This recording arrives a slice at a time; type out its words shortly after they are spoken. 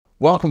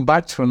Welcome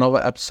back to another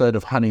episode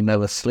of Honey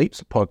Never Sleeps,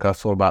 a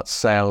podcast all about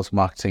sales,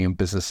 marketing, and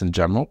business in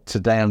general.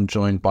 Today I'm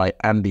joined by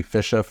Andy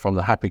Fisher from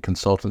the Happy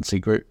Consultancy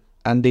Group.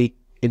 Andy,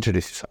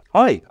 introduce yourself.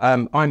 Hi,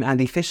 I'm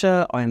Andy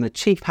Fisher. I am the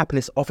Chief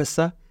Happiness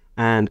Officer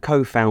and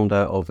co-founder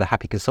of the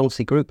Happy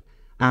Consultancy Group.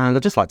 And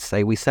I'd just like to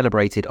say we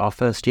celebrated our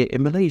first year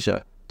in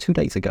Malaysia 2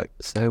 days ago.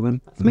 So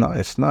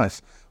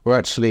Nice. We're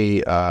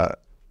actually,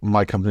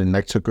 my company,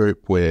 Nectar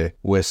Group,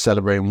 we're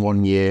celebrating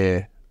 1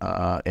 year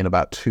in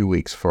about 2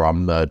 weeks for our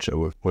merger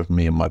with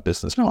me and my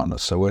business partner.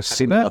 So we're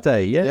happy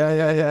birthday,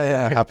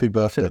 Yeah. Happy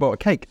birthday. Bought a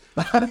cake.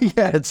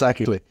 Yeah,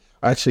 exactly.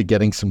 Actually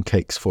getting some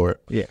cakes for it.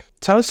 Yeah.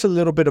 Tell us a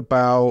little bit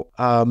about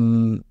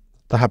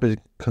the Happy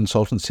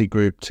Consultancy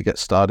Group to get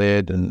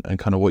started and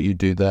kind of what you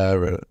do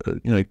there.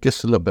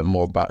 Just a little bit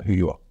more about who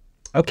you are.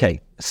 Okay,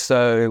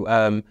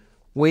 so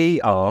we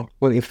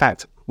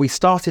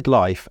started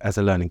life as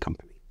a learning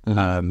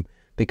company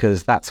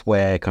because that's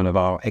where kind of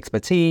our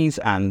expertise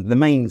and the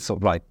main sort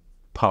of like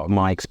part of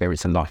my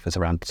experience in life is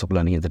around sort of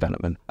learning and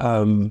development,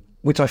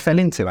 which I fell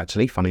into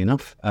actually, funny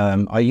enough.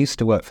 I used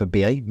to work for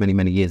BA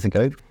many years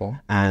ago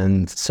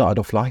and started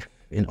off life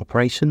in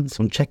operations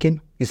on check-in.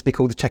 Used to be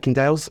called the Check-in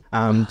Dales.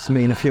 It's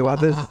me and a few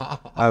others,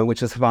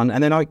 which was fun.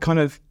 And then I kind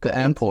of... The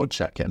airport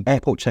check-in.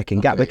 Airport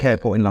check-in, Gatwick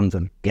Airport in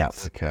London.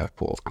 Gatwick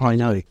Airport. I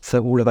know.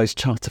 So all of those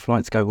charter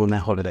flights go on their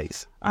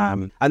holidays.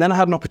 And then I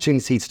had an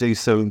opportunity to do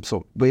some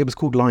it was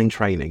called line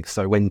training.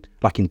 So when,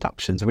 like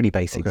inductions, really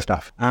basic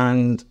stuff.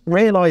 And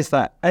realised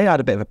that I had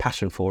a bit of a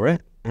passion for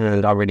it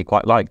and I really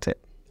quite liked it.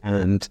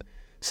 And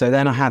so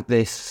then I had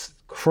this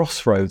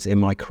crossroads in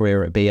my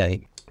career at BA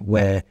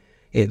where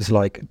it was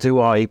like, do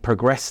I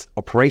progress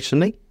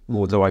operationally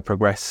or do I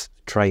progress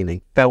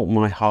training? Felt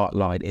my heart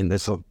lied in the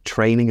sort of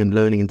training and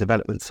learning and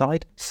development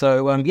side.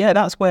 So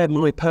that's where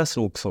my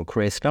personal sort of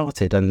career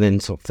started. And then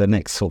sort of the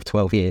next sort of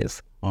 12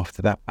 years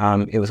after that,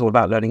 it was all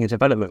about learning and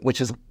development, which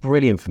is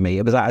brilliant for me.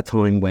 It was at a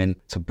time when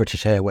sort of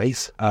British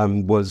Airways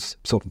was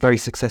sort of very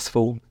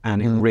successful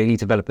and it really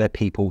developed their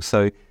people.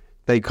 So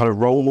they kind of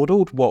role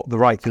modelled what the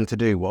right thing to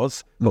do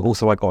was, but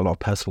also I got a lot of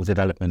personal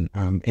development,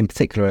 in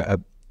particular a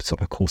sort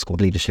of a course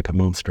called Leadership and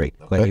Mastery,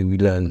 where you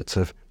learn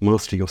to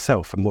master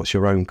yourself and what's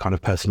your own kind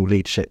of personal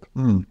leadership.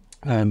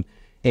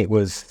 It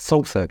was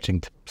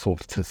soul-searching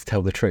to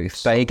tell the truth,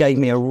 but it gave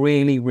me a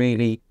really,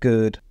 really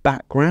good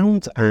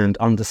background and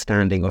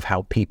understanding of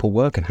how people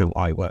work and how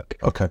I work,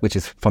 which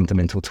is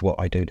fundamental to what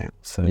I do now.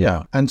 So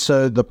yeah, and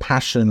so the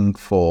passion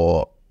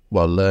for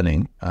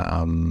learning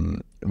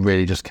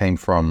really just came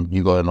from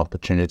you got an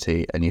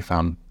opportunity and you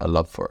found a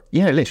love for it.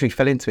 Yeah, literally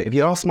fell into it. If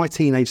you ask my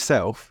teenage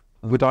self,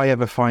 would you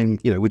ever find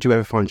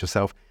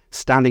yourself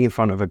standing in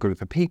front of a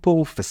group of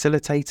people,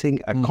 facilitating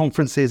at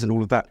conferences and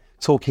all of that,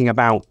 talking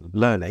about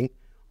learning?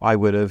 I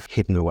would have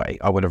hidden away.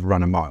 I would have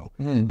run a mile.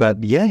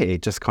 But yeah,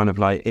 it just kind of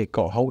like, it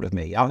got hold of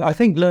me. I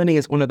think learning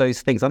is one of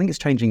those things, I think it's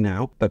changing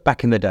now, but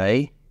back in the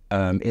day,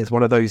 it's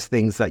one of those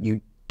things that you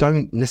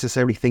don't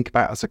necessarily think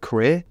about as a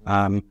career.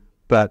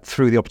 But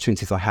through the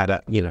opportunities I had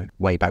at,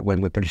 way back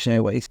when with British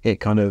Airways,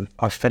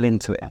 I fell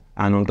into it.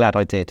 And I'm glad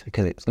I did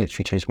because it's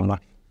literally changed my life.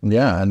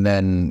 Yeah, and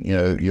then,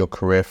 your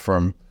career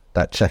from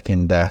that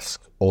check-in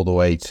desk all the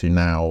way to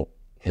now,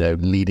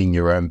 leading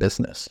your own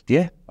business.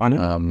 Yeah, I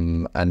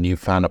know. And you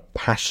found a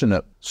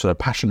passionate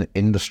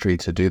industry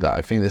to do that.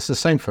 I think it's the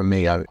same for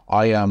me. I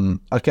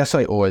guess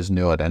I always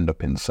knew I'd end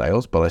up in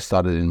sales, but I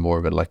started in more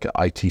of an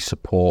IT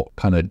support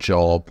kind of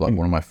job, like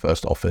one of my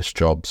first office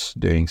jobs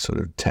doing sort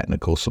of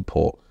technical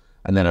support.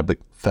 And then I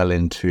fell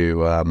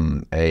into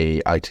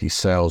a IT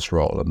sales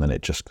role, and then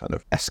it just kind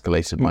of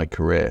escalated my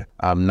career.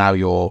 Now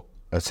you're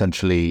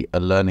essentially a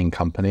learning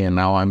company, and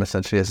now I'm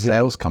essentially a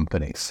sales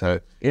company.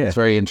 So it's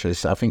very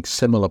interesting. I think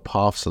similar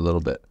paths a little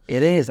bit.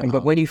 It is.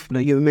 But when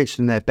you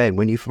mentioned there, Ben,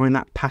 when you find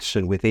that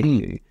passion within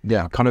you,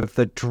 kind of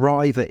the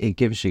drive that it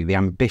gives you, the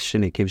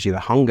ambition it gives you,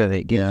 the hunger that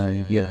it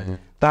gives you,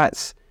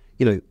 that's,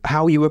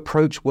 how you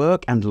approach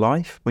work and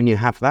life when you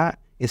have that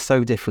is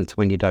so different to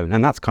when you don't.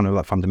 And that's kind of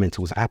like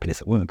fundamentals of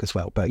happiness at work as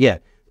well. But yeah,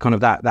 kind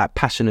of that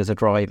passion as a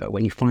driver,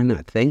 when you find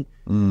that thing,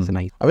 it's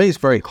amazing. I think it's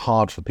very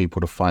hard for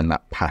people to find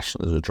that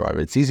passion as a driver.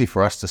 It's easy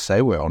for us to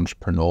say we're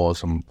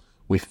entrepreneurs and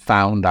we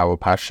found our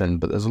passion,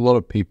 but there's a lot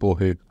of people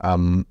who,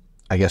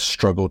 I guess,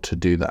 struggle to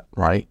do that,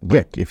 right?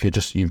 Like if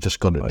you've just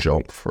got a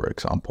job, for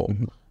example,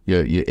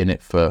 you're in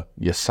it for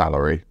your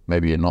salary.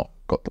 Maybe you're not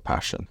got the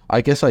passion. I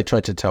guess I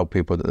try to tell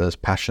people that there's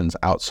passions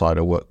outside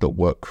of work that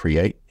work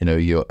create.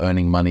 You're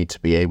earning money to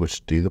be able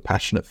to do the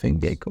passionate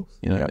things. Yeah, cool.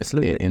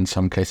 Absolutely. In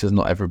some cases,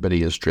 not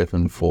everybody is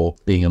driven for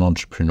being an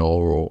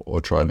entrepreneur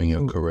or driving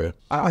your career.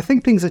 I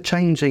think things are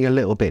changing a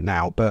little bit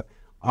now, but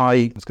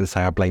I was going to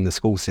say I blame the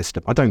school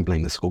system. I don't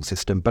blame the school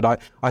system, but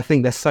I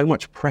think there's so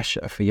much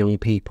pressure for young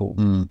people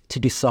to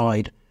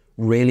decide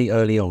really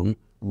early on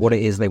what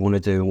it is they want to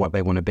do and what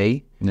they want to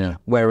be. Yeah.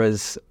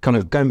 Whereas kind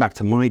of going back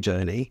to my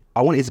journey,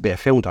 I wanted to be a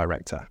film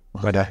director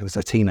when I was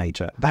a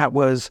teenager. That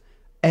was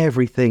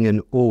everything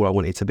and all I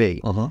wanted to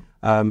be.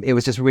 It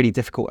was just really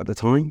difficult at the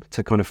time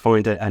to kind of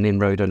find an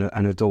inroad and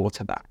a door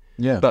to that.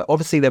 Yeah. But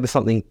obviously there was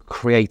something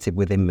creative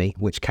within me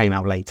which came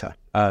out later.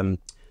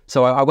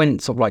 So I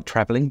went sort of like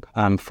traveling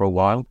for a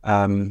while.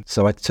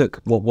 So I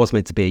took what was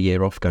meant to be a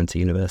year off going to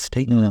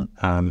university.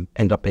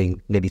 Ended up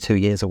being nearly 2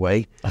 years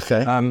away.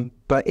 Okay.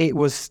 But it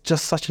was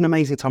just such an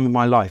amazing time in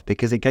my life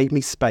because it gave me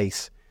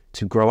space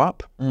to grow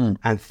up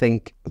and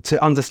think,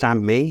 to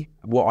understand me,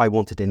 what I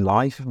wanted in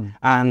life.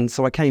 And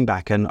so I came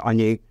back and I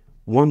knew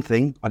one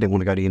thing, I didn't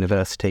want to go to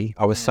university.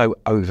 I was so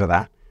over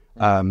that.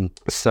 And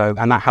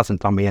that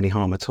hasn't done me any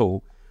harm at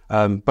all.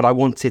 But I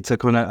wanted to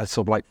kind of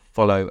sort of like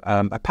follow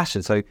a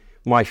passion. So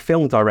my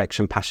film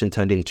direction passion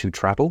turned into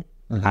travel.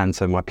 And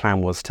so my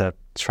plan was to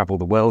travel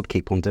the world,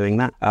 keep on doing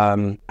that.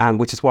 And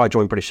which is why I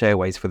joined British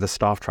Airways for the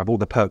staff travel,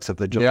 the perks of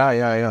the job.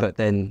 Yeah. But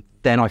then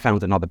I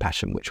found another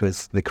passion, which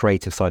was the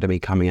creative side of me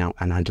coming out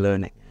and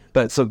learning.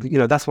 But so,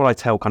 that's what I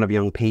tell kind of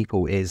young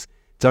people is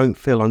don't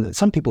feel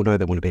some people know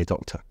they want to be a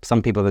doctor.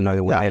 Some people know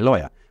they want to be a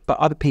lawyer, but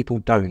other people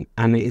don't.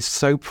 And it is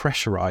so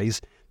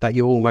pressurized that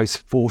you almost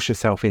force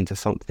yourself into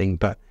something.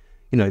 But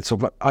sort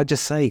of like, I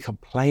just say,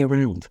 play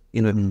around,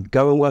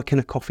 go and work in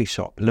a coffee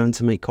shop, learn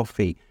to make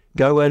coffee,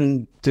 go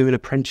and do an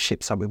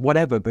apprenticeship somewhere,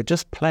 whatever, but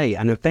just play.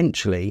 And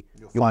eventually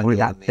you'll find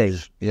that thing.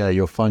 Yeah,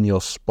 you'll find your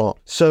spot.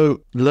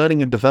 So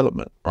learning and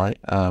development, right?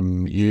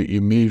 You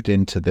moved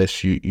into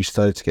this, you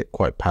started to get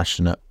quite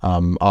passionate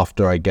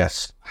after, I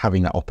guess,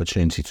 having that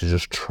opportunity to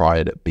just try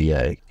it at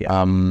BA.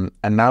 Yeah. And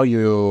now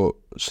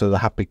so the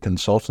Happy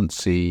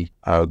Consultancy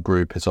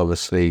Group is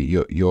obviously,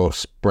 you're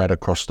spread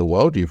across the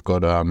world. You've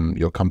got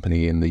your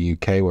company in the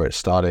UK where it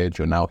started.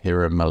 You're now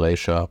here in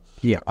Malaysia.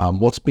 Yeah.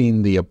 What's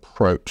been the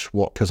approach?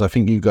 Because I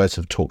think you guys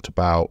have talked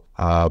about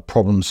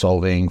problem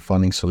solving,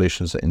 finding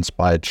solutions that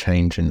inspire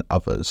change in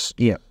others.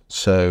 Yeah.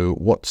 So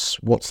what's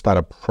that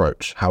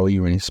approach? How are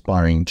you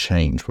inspiring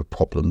change with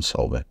problem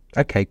solving?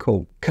 Okay,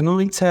 cool. Can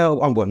I tell,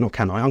 well, not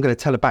can I, I'm going to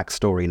tell a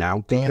backstory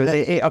now because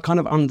it kind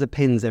of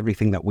underpins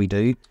everything that we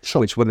do,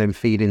 which will then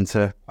feed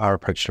into our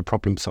approach to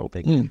problem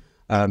solving.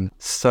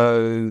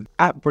 So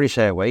at British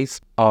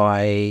Airways,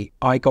 I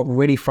got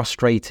really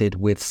frustrated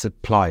with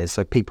suppliers,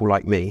 so people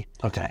like me.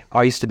 Okay.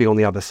 I used to be on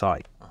the other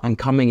side and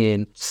coming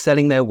in,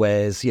 selling their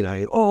wares,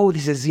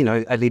 this is,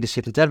 a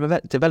leadership and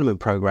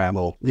development program,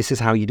 or this is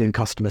how you do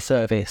customer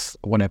service,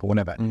 or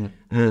whatever.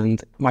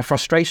 And my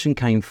frustration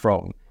came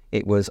from,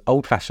 it was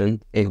old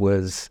fashioned, it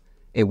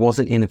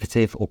wasn't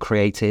innovative or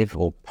creative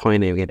or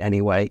pioneering in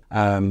any way.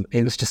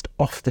 It was just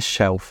off the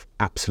shelf,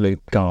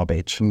 absolute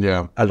garbage.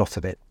 Yeah. A lot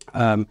of it.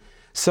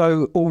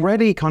 So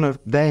already kind of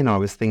then I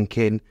was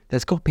thinking,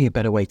 there's got to be a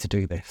better way to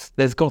do this.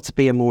 There's got to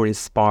be a more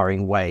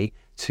inspiring way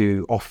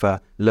to offer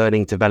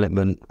learning,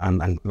 development,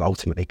 and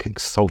ultimately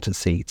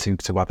consultancy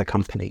to other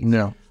companies.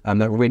 Yeah.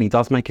 That really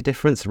does make a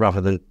difference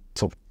rather than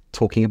sort of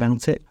talking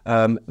about it.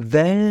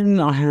 Then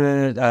I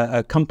had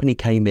a company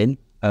came in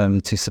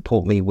to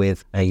support me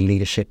with a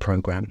leadership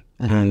program,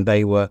 and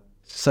they were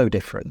so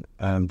different.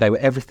 They were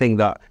everything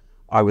that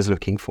I was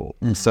looking for.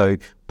 So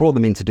brought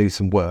them in to do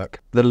some work.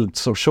 The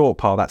sort of short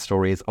part of that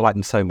story is I liked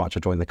them so much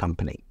I joined the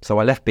company. So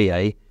I left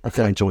BA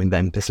and joined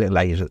them, this little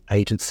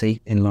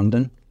agency in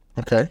London.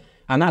 Okay.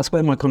 And that's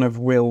where my kind of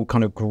real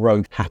kind of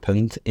growth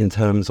happened in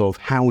terms of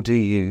how do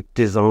you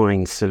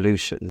design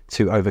solutions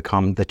to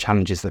overcome the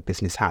challenges that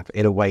business have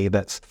in a way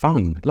that's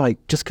fun.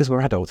 Like, just because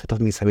we're adults, it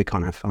doesn't mean to say we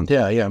can't have fun.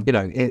 Yeah.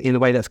 In a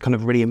way that's kind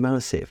of really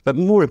immersive, but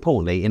more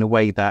importantly, in a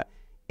way that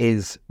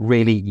is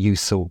really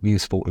useful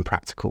and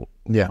practical.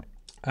 Yeah.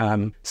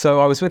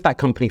 So I was with that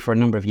company for a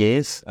number of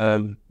years,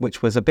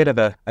 which was a bit of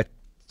a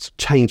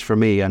change for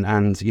me and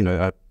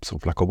a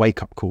sort of like a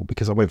wake-up call,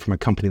 because I went from a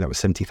company that was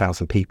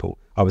 70,000 people.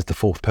 I was the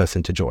fourth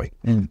person to join.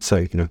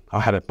 So, I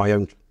had my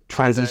own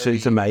transition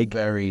to make.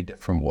 Very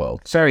different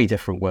world. Very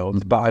different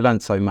world, but I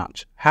learned so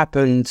much.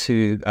 Happened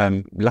to,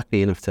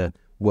 luckily enough, to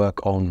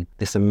work on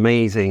this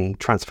amazing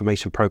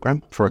transformation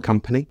program for a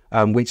company,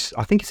 which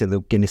I think is in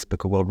the Guinness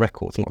Book of World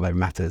Records, not that it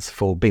matters,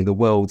 for being the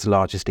world's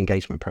largest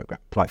engagement program.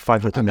 Like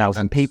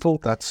 500,000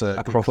 people. That's a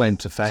across claim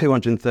to fame.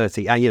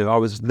 230. And, I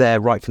was there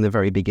right from the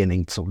very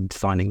beginning, sort of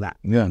designing that.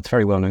 Yeah. It's a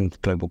very well-known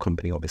global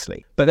company,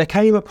 obviously. But there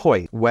came a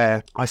point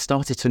where I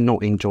started to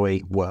not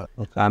enjoy work.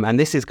 And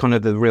this is kind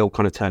of the real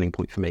kind of turning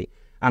point for me.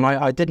 And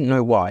I didn't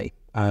know why.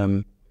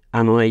 And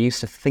I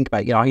used to think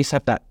about, I used to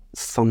have that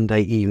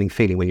Sunday evening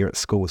feeling when you're at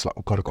school. It's like,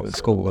 oh God, I've got to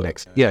school the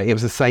next day. Yeah, it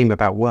was the same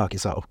about work.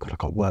 It's like, oh God, I've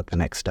got work the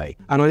next day.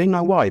 And I didn't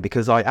know why,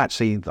 because I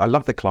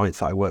love the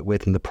clients that I work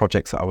with and the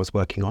projects that I was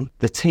working on.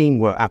 The team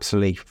were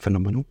absolutely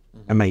phenomenal,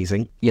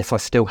 amazing. Yes, I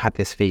still had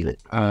this feeling.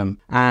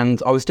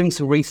 And I was doing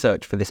some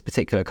research for this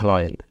particular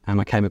client, and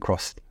I came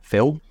across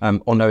film,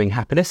 On Knowing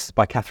Happiness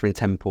by Catherine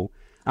Temple.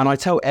 And I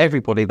tell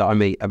everybody that I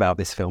meet about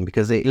this film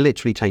because it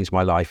literally changed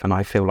my life, and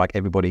I feel like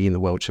everybody in the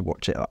world should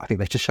watch it. I think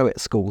they should show it at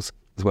schools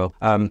as well.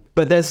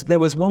 But there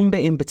was one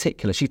bit in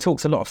particular. She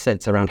talks a lot of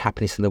sense around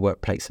happiness in the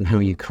workplace and how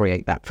you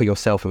create that for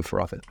yourself and for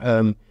others.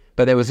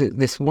 But there was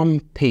this one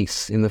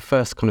piece in the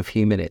first kind of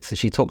few minutes that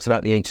she talks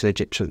about the ancient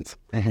Egyptians,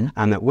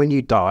 and that when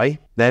you die,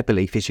 their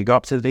belief is you go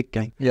up to the big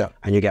gate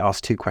and you get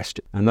asked two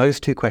questions. And those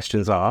two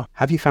questions are,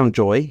 have you found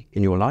joy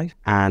in your life,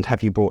 and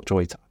have you brought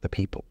joy to other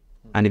people?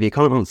 And if you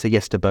can't answer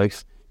yes to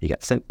both, you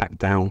get sent back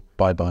down.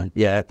 Bye-bye.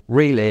 Yeah,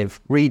 relive,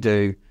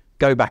 redo,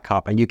 go back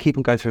up, and you keep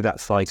on going through that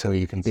cycle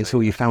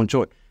until you found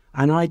joy.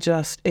 And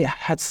it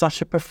had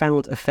such a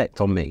profound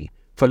effect on me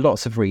for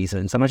lots of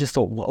reasons. And I just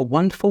thought, what a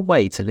wonderful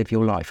way to live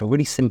your life, a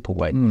really simple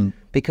way.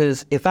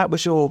 Because if that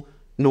was your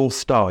North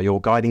Star,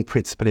 your guiding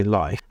principle in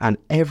life, and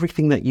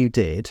everything that you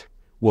did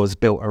was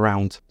built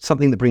around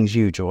something that brings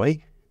you joy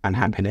and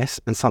happiness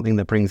and something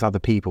that brings other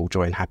people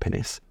joy and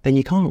happiness, then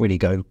you can't really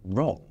go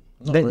wrong.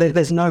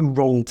 There's no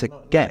wrong to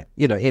get.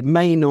 You know, it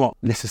may not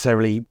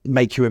necessarily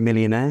make you a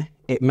millionaire.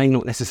 It may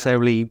not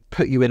necessarily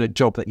put you in a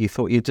job that you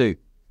thought you'd do.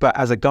 But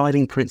as a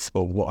guiding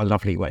principle, what a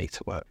lovely way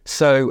to work.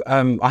 So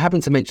I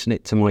happened to mention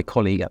it to my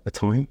colleague at the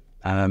time.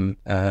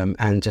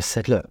 And just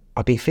said, look,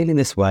 I've been feeling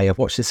this way. I've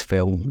watched this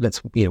film.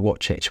 Let's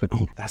watch it. She went,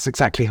 oh, that's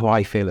exactly how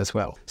I feel as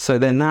well. So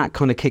then that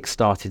kind of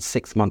kick-started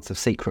 6 months of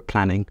secret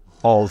planning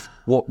of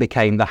what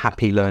became the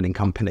Happy Learning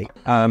Company.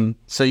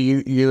 So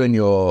you and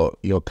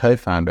your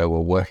co-founder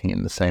were working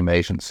in the same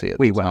agency at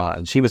the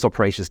time. She was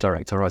operations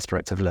director, I was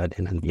director of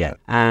learning,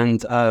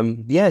 and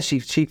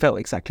she felt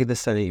exactly the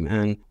same.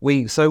 And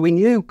we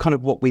knew kind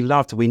of what we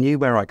loved. We knew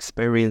where our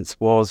experience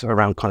was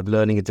around kind of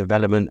learning and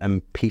development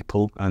and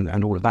people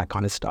and all of that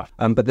kind of stuff.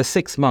 But the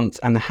 6 months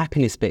and the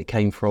happiness bit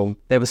came from,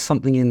 there was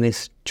something in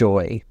this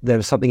joy, there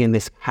was something in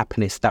this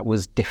happiness that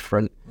was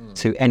different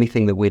to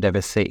anything that we'd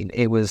ever seen.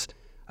 It was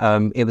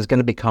going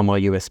to become our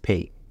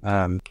USP,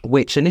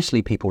 which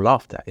initially people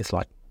laughed at. It's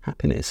like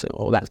happiness,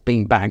 or that's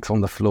bean bags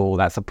on the floor,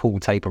 that's a pool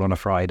table on a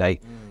Friday,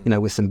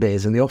 with some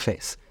beers in the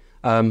office.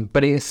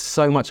 But it is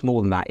so much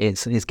more than that.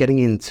 It's getting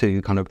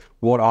into kind of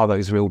what are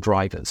those real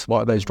drivers? What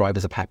are those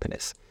drivers of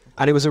happiness?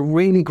 And it was a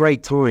really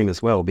great time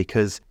as well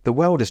because the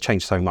world has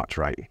changed so much,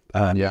 right?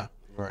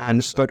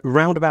 But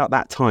around about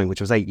that time,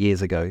 which was 8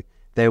 years ago,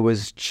 there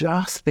was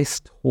just this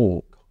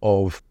talk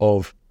of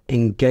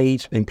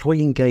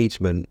employee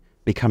engagement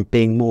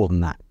being more than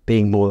that,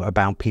 being more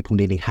about people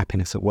needing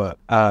happiness at work.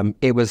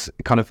 It was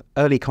kind of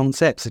early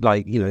concepts,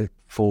 like,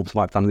 Forbes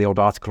might have done the old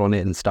article on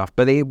it and stuff,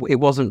 but it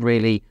wasn't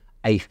really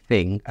a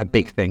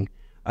big thing.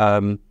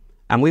 And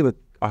we were,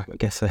 I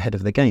guess, ahead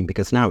of the game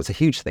because now it's a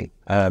huge thing.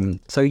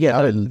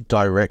 That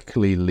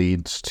directly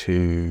leads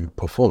to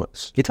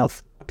performance. It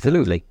does,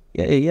 absolutely.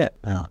 Yeah.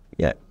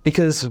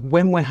 Because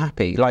when we're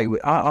happy, like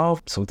our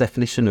sort of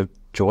definition of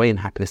joy and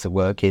happiness at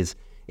work is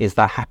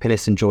that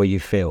happiness and joy you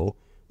feel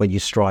when you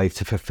strive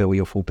to fulfill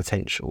your full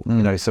potential.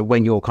 So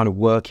when you're kind of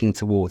working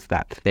towards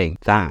that thing,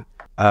 that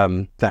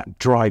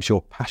drives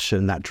your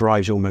passion, that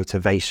drives your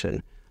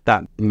motivation,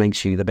 that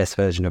makes you the best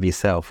version of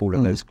yourself, all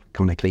of those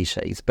kind of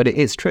cliches. But it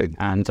is true.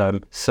 And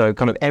so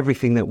kind of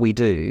everything that we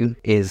do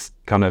is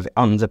kind of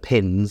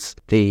underpins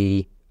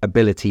the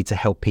ability to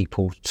help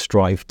people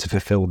strive to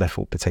fulfill their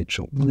full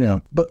potential.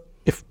 Yeah. But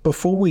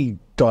before we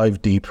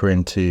dive deeper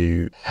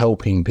into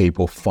helping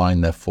people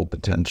find their full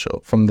potential,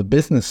 from the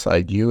business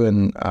side, you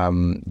and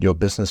your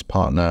business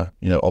partner,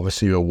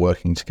 obviously you're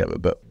working together,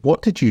 but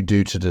what did you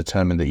do to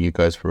determine that you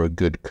guys were a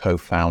good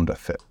co-founder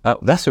fit?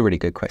 That's a really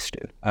good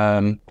question.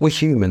 We're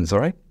humans, all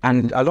right?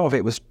 And a lot of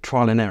it was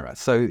trial and error.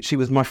 So she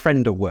was my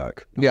friend at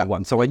work. Yeah.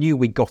 So I knew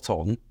we got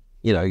on.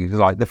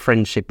 Like the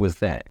friendship was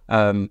there.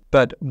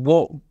 But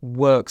what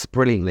works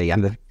brilliantly,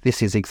 and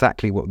this is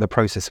exactly what the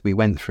process we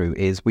went through,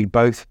 is we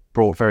both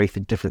brought very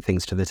different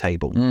things to the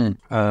table.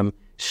 Her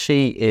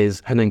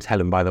name's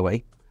Helen, by the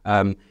way.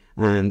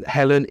 And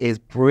Helen is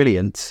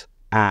brilliant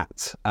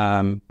at,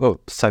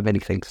 so many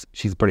things.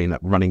 She's brilliant at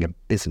running a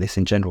business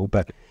in general,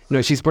 but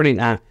she's brilliant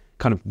at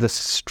kind of the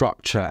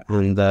structure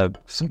and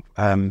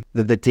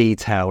the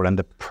detail and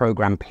the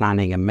program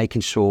planning and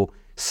making sure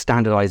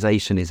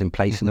standardization is in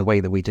place in the way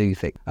that we do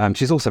things.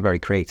 She's also very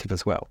creative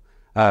as well.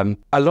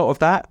 A lot of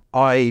that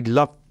I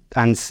love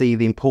and see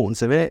the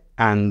importance of it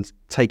and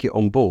take it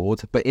on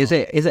board. But is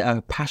it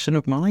a passion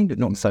of mine?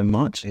 Not so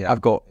much. Yeah. I've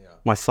got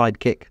my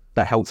sidekick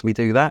that helps me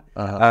do that.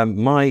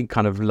 My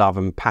kind of love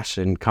and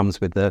passion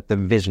comes with the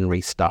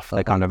visionary stuff,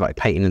 the kind of like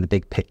painting in the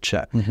big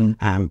picture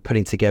and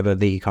putting together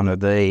the kind of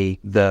the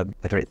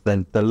whether it's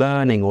the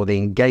learning or the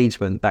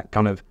engagement that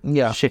kind of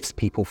shifts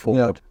people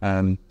forward.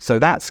 So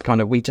that's kind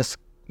of, we're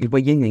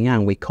yin and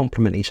yang. We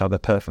complement each other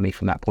perfectly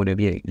from that point of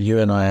view. You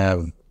and I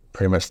have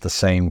pretty much the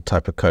same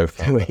type of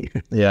co-founder.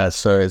 Yeah,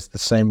 so it's the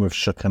same with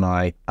Shook and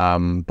I.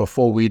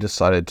 Before we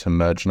decided to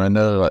merge, and I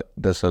know like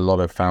there's a lot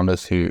of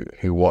founders who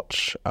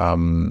watch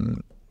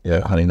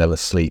Honey Never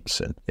Sleeps,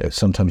 and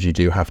sometimes you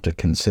do have to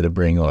consider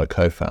bringing on a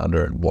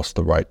co-founder and what's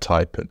the right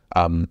type.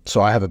 And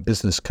so I have a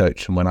business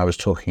coach, and when I was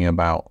talking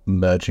about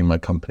merging my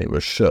company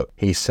with Shook,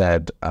 he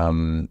said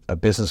a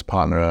business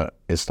partner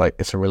is like,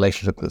 it's a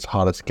relationship that's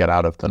harder to get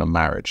out of than a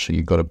marriage. So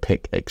you've got to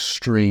pick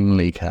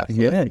extremely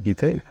carefully. Yeah, you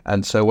do.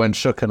 And so when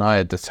Shook and I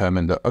had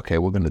determined that, okay,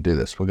 we're going to do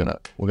this, we're going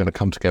to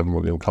come together, and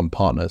we're going to become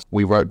partners,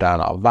 we wrote down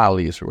our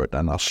values, we wrote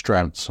down our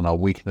strengths and our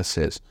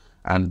weaknesses.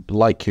 And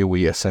like you,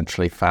 we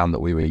essentially found that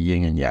we were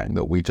yin and yang,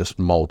 that we just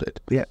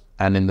molded. Yeah.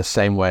 And in the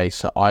same way,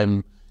 so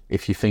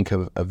if you think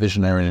of a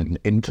visionary and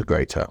an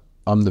integrator,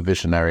 I'm the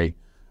visionary,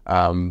 and Shook is the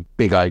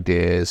big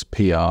ideas,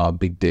 PR,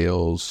 big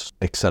deals,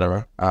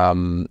 etc.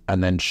 And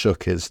then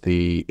Shook is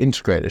the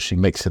integrator. She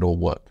makes it all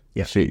work.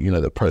 Yeah. She,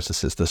 the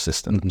processes, the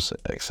systems,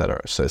 etc.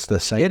 So it's the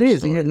same. It is.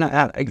 story. Yeah,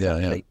 no,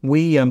 exactly.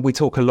 We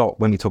talk a lot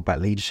when we talk about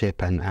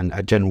leadership and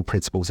general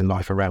principles in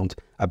life around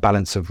a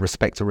balance of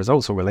respect to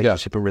results or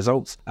relationship and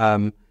results.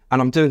 And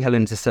I'm doing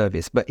Helen a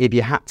disservice, but if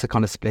you had to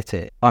kind of split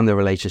it, I'm the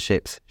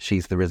relationships,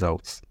 she's the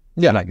results.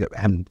 Yeah.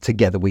 And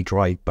together we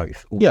drive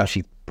both. Yeah.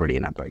 She's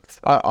brilliant at both.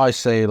 I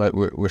say, like,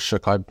 with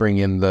Shook, I bring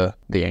in the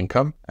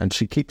income and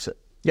she keeps it.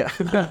 Yeah.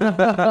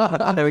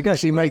 There we go.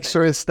 She makes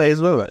sure it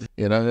stays with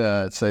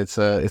it. So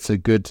it's a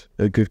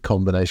good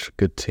combination,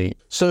 good team.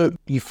 So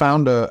you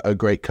found a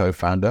great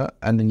co-founder,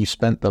 and then you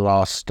spent the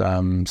last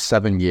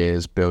 7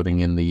 years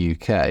building in the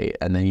UK,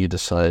 and then you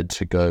decided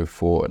to go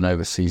for an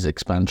overseas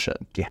expansion.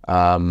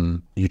 Yeah.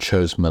 You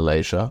chose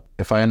Malaysia.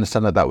 If I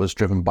understand that was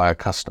driven by a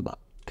customer.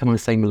 Can I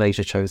say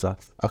Malaysia chose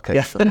us? Okay.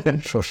 Yeah.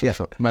 Sure.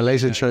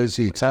 Malaysia chose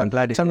you. Tell me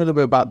a little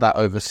bit about that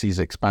overseas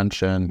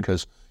expansion,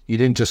 because you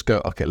didn't just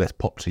go, okay, let's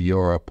pop to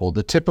Europe, or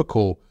the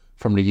typical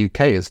from the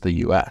UK is the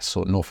US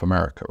or North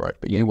America, right?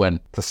 But you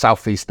went to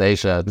Southeast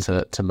Asia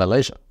to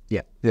Malaysia.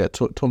 Yeah. Yeah.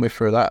 Talk me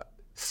through that.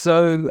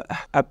 So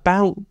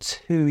about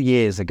 2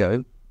 years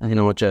ago in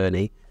our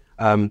journey,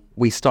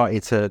 we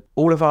started to,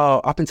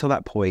 up until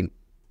that point,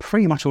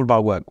 pretty much all of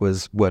our work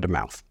was word of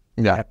mouth.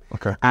 Yeah.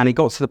 Okay. And it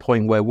got to the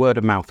point where word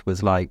of mouth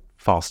was like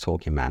fast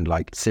talking, man,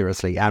 like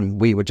seriously.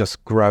 And we were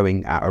just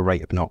growing at a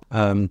rate of knot.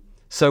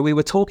 So we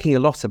were talking a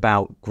lot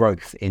about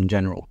growth in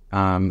general,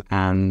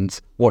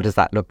 and what does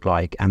that look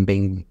like?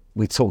 And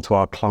we talked to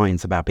our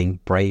clients about being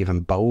brave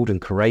and bold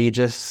and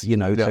courageous,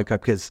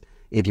 because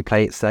if you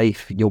play it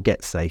safe, you'll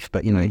get safe.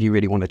 But, if you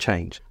really want to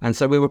change. And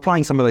so we were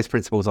applying some of those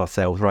principles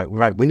ourselves, right?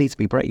 We need to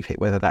be brave here,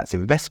 whether that's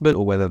investment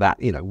or whether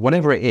that,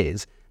 whatever it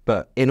is.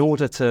 But in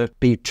order to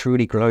be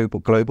truly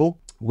global,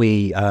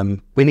 we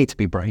need to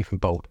be brave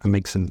and bold and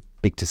make some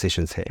big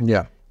decisions here.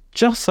 Yeah.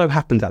 Just so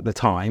happened at the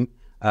time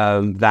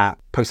that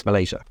Post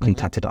Malaysia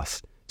contacted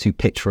us to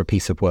pitch for a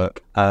piece of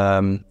work.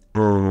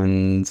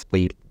 And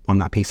we won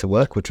that piece of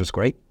work, which was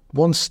great.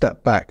 One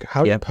step back,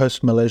 how did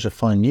Post Malaysia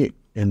find you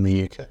in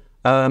the UK?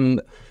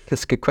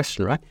 That's a good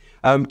question, right?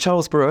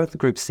 Charles Brewer, the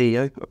group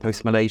CEO of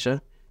Post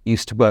Malaysia,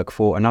 used to work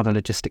for another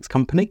logistics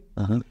company.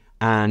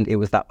 And it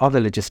was that other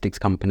logistics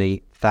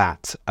company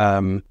that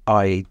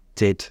I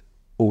did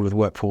all of the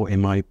work for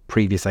in my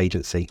previous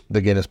agency.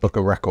 The Guinness Book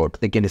of Record.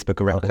 The Guinness Book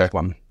of Records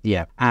one.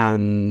 Yeah.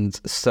 And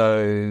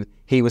so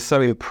he was so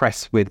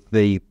impressed with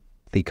the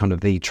kind of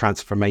the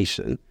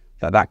transformation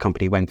that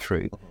company went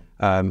through.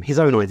 His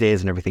own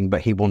ideas and everything,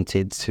 but he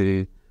wanted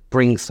to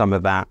bring some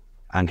of that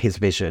and his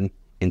vision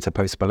into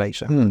Post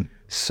Malaysia.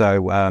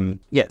 So,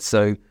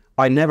 so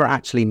I never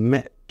actually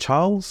met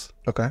Charles.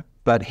 Okay.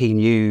 But he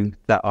knew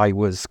that I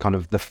was kind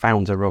of the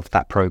founder of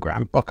that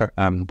program. Okay.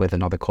 With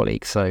another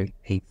colleague. So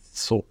he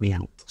sought me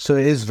out. So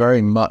it is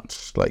very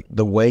much like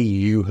the way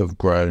you have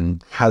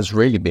grown has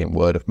really been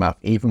word of mouth,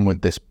 even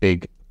with this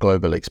big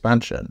global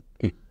expansion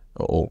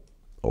or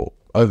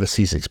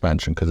overseas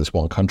expansion, because it's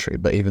one country.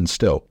 But even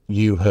still,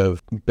 you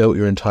have built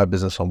your entire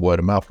business on word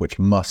of mouth, which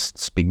must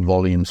speak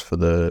volumes for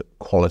the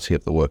quality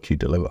of the work you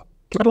deliver.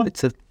 I'd like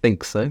to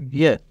think so,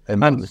 yeah.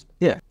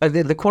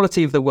 The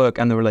quality of the work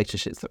and the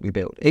relationships that we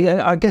build.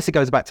 I guess it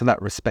goes back to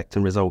that respect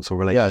and results, or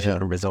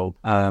relationship and result.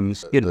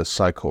 The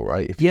cycle,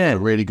 right? If you have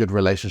a really good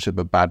relationship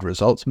but bad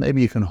results,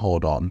 maybe you can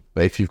hold on.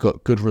 But if you've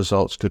got good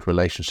results, good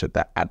relationship,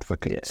 they're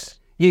advocates.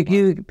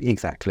 You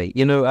exactly.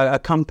 A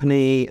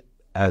company,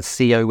 a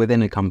CEO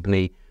within a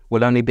company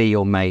will only be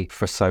your mate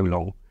for so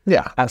long.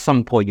 Yeah. At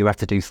some point, you have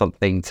to do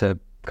something to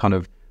kind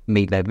of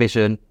meet their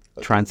vision.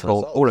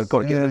 Transport, all I've got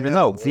to give them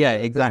results. Yeah,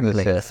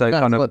 exactly. So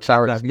kind of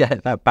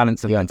that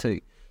balance of the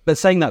two. But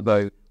saying that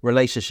though,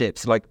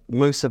 relationships, like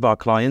most of our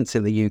clients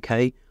in the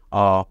UK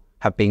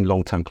have been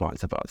long-term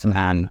clients of ours,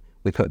 and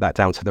we put that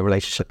down to the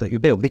relationship that you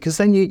build, because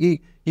then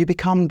you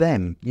become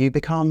them. You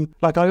become,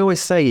 like I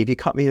always say, if you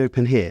cut me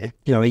open here,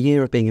 a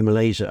year of being in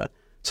Malaysia,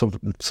 sort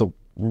of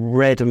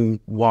red and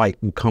white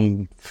will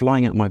come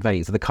flying out my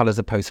veins, the colours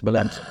of Post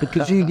Malaysia,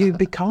 because you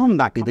become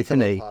that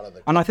company.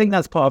 And I think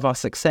that's part of our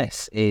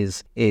success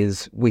is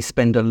we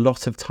spend a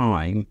lot of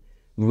time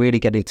really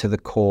getting to the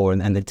core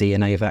and the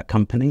DNA of that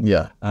company.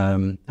 Yeah.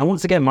 And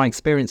once again, my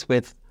experience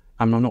with,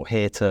 I'm not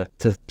here to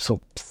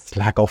sort of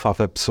slag off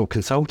other sort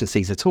of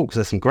consultancies at all, because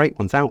there's some great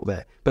ones out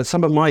there. But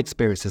some of my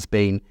experience has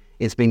been,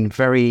 it's been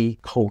very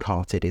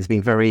cold-hearted. It's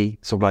been very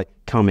sort of like,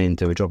 come in,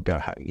 do a job, go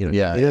home. You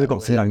never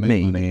got to know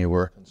me.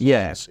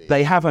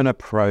 They have an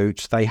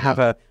approach. They have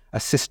a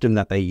system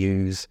that they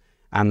use,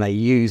 and they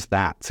use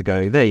that to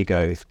go, there you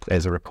go,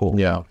 there's a report.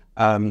 Yeah.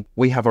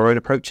 We have our own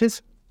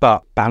approaches,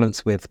 but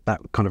balanced with that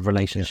kind of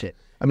relationship.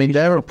 I mean,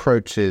 their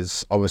approach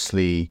is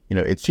obviously,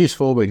 it's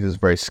useful because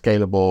it's very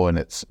scalable and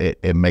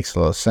it makes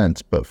a lot of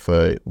sense. But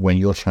for when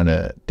you're trying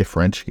to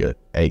differentiate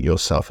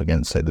yourself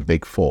against, say, the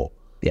big four,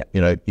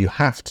 you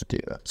have to do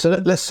that. So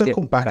let's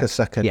circle back a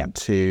second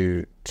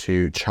to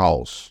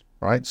Charles,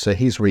 right? So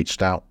he's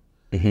reached out.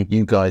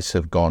 You guys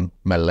have gone,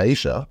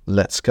 Malaysia,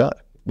 let's go.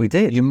 We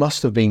did. You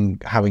must have been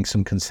having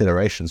some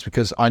considerations,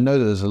 because I know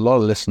that there's a lot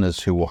of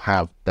listeners who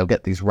they'll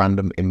get these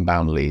random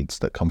inbound leads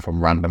that come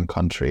from random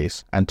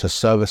countries, and to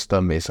service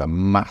them is a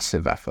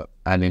massive effort.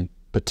 And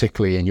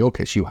particularly in your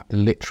case, you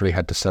literally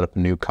had to set up a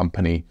new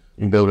company,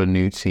 build a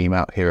new team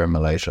out here in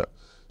Malaysia.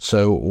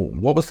 So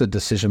what was the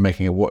decision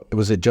making? What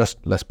was it? Just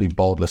let's be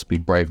bold, let's be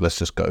brave, let's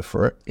just go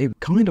for it. It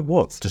kind of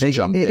was.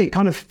 It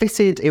kind of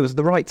fitted. It was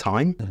the right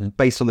time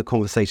based on the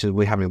conversations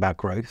we're having about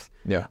growth.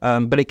 Yeah.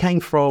 But it came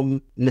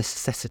from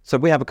necessity. So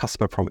we have a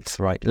customer promise,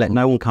 right? Let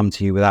no one come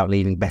to you without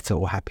leaving better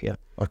or happier.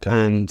 Okay.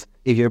 And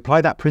if you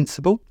apply that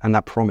principle and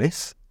that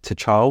promise to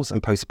Charles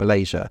and Post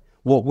Malaysia,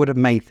 what would have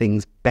made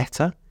things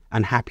better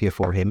and happier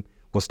for him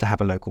was to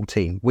have a local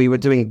team. We were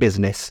doing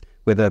business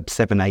with a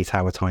 7-8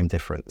 hour time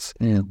difference,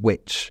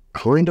 which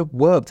kind of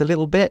worked a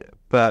little bit.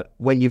 But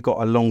when you've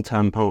got a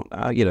long-term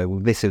partner,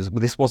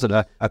 this wasn't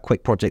a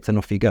quick project and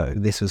off you go.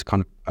 This was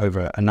kind of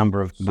over a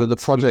number of months. So the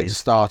project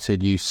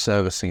started you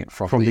servicing it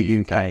from the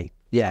UK.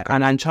 Yeah. Okay.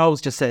 And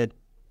Charles just said,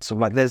 sort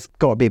of like, there's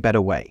got to be a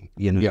better way,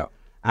 Yeah.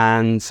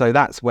 And so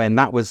that's when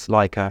that was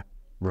like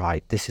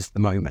right, this is the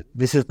moment.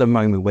 This is the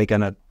moment we're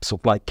going to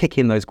sort of like kick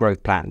in those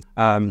growth plans.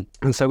 And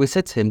so we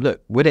said to him,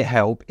 look, would it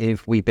help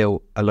if we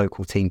built a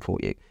local team for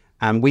you?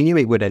 And we knew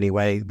it would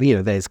anyway.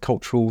 There's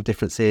cultural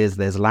differences,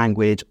 there's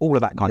language, all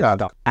of that kind of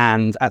stuff.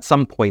 And at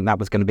some point, that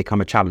was going to become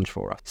a challenge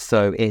for us.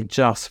 So it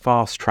just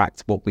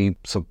fast-tracked what we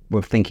sort of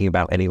were thinking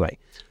about anyway.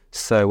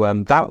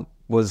 So that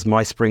was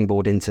my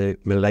springboard into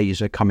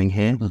Malaysia, coming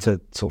here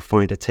to sort of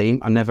find a team.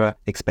 I never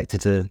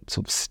expected to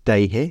sort of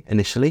stay here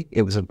initially.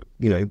 It was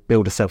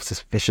build a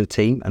self-sufficient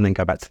team and then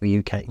go back to the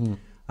UK.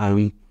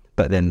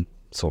 But then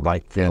sort of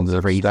like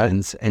the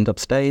reasons end up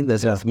staying.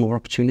 There's more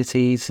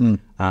opportunities.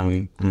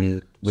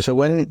 So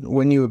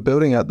when you were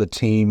building out the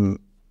team,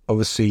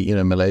 obviously,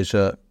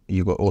 Malaysia,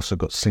 you also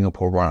got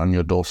Singapore right on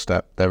your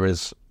doorstep. There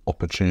is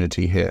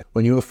opportunity here.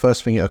 When you were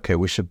first thinking, okay,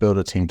 we should build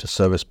a team to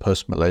service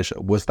Post Malaysia,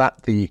 was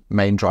that the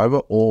main driver,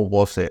 or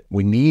was it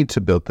we need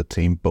to build the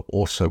team, but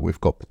also we've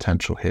got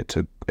potential here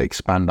to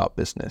expand our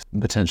business,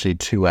 potentially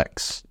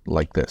 2x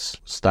like this?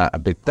 Was that a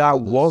big... That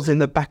was in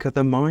the back of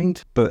the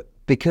mind, but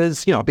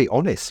because, I'll be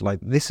honest, like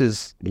this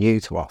is new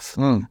to us.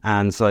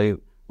 And so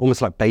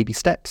almost like baby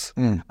steps.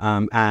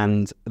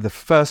 And the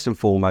first and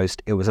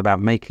foremost, it was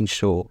about making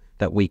sure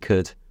that we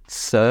could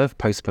serve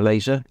Post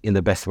Malaysia in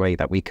the best way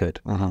that we could.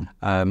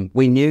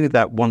 We knew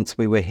that once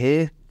we were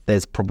here,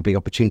 there's probably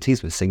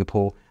opportunities with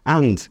Singapore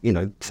and,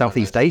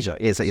 Southeast Asia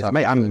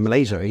and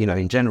Malaysia,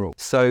 in general.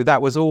 So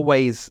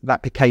that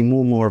became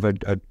more of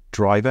a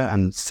driver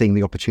and seeing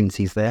the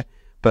opportunities there.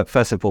 But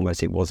first and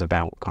foremost, it was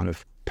about kind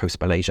of Post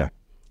Malaysia.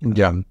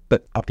 Yeah.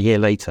 But up a year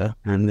later,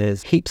 and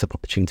there's heaps of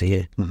opportunity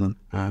here.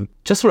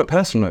 Just on a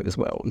personal note as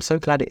well, I'm so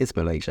glad it is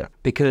Malaysia,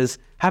 because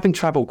having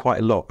traveled quite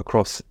a lot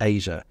across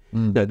Asia,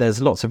 there's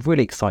lots of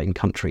really exciting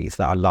countries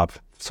that I love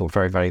sort of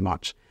very, very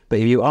much. But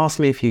if you asked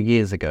me a few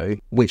years ago,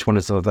 which one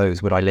of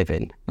those would I live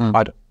in?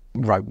 I'd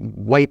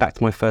way back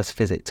to my first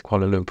visit to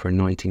Kuala Lumpur in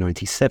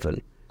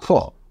 1997,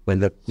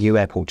 when the new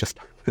airport just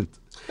opened.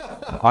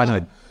 I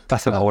know,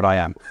 that's how old I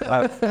am.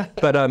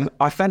 But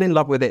I fell in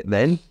love with it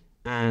then.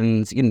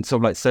 And so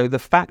the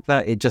fact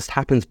that it just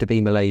happens to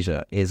be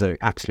Malaysia is an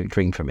absolute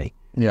dream for me.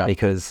 Yeah,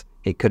 because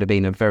it could have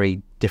been a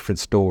very different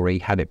story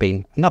had it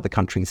been another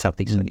country in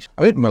Southeast Asia.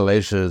 I think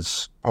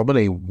Malaysia's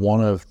probably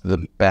one of the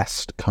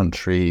best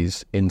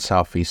countries in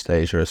Southeast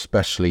Asia,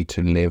 especially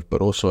to live, but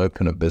also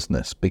open a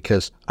business,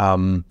 because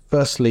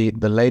firstly,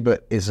 the labor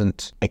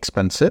isn't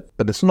expensive,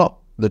 but it's not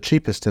the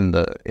cheapest in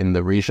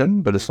the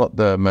region, but it's not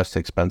the most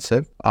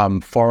expensive.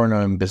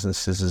 Foreign-owned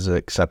businesses is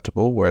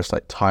acceptable, whereas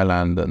like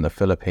Thailand and the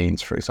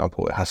Philippines, for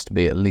example, it has to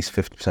be at least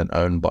 50%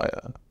 owned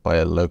by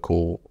a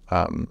local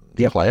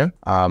player.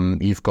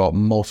 You've got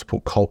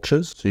multiple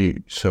cultures,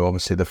 so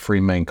obviously the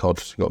three main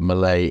cultures, you've got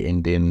Malay,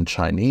 Indian,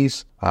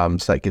 Chinese. So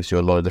that gives you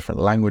a lot of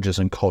different languages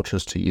and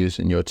cultures to use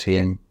in your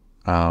team.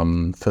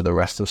 For the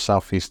rest of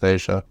Southeast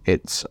Asia,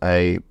 it's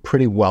a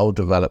pretty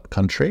well-developed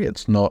country.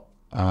 It's not...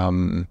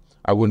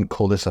 I wouldn't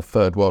call this a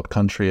third world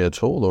country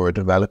at all, or a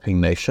developing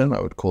nation.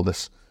 I would call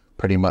this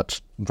pretty much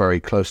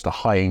very close to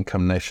high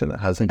income nation. It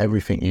has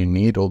everything you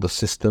need, all the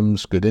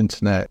systems, good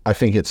internet. I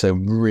think it's a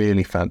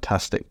really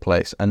fantastic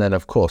place. And then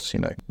of course,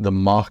 the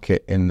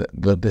market in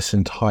this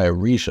entire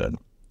region,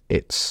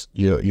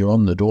 you're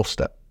on the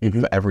doorstep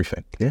for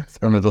everything. Yeah.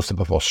 You're on the doorstep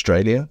of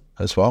Australia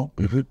as well.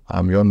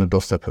 You're on the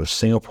doorstep of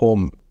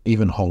Singapore,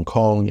 even Hong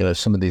Kong,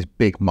 some of these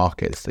big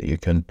markets that you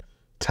can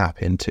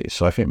tap into.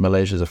 So I think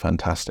Malaysia is a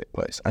fantastic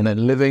place. And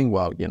then living,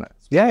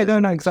 Yeah,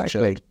 no,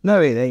 exactly.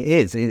 No, it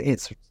is.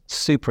 It's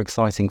super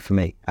exciting for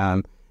me.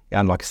 And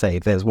like I say,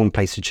 if there's one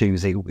place to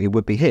choose, it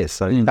would be here.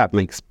 So that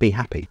makes me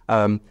happy.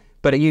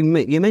 But you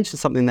mentioned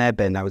something there,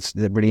 Ben, that was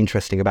really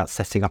interesting about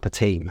setting up a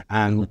team.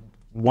 And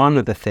one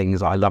of the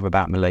things I love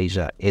about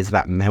Malaysia is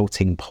that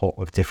melting pot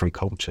of different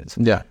cultures.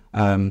 Yeah.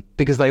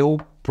 Because they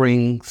all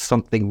bring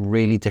something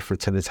really different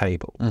to the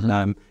table.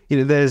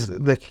 There's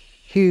the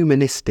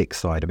humanistic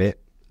side of it,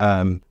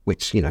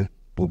 which,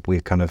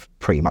 we're kind of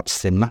pretty much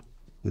similar.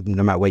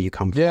 no matter where you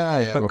come from.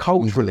 Yeah. But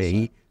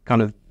culturally,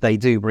 kind of, they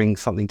do bring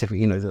something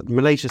different. You know,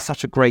 Malaysia is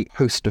such a great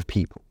host of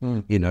people.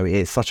 You know,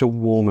 it's such a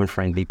warm and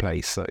friendly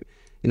place. So,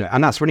 you know,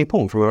 and that's really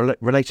important from a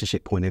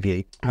relationship point of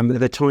view.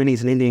 The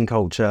Chinese and Indian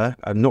culture,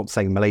 I'm not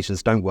saying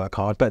Malaysians don't work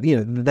hard, but, you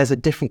know, there's a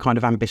different kind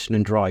of ambition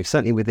and drive.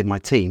 Certainly within my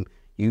team,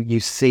 you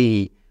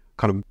see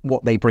kind of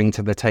what they bring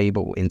to the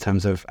table in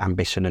terms of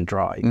ambition and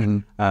drive.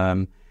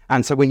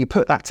 And so when you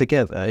put that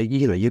together,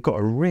 you know, you've got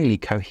a really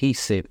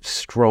cohesive,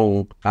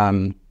 strong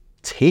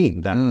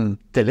team that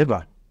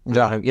deliver.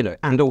 You know,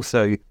 and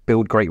also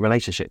build great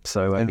relationships.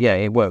 So yeah,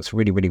 it works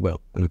really, really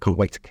well, and I can't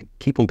wait to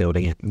keep on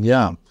building it.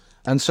 Yeah.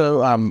 And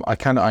so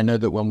I know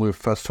that when we were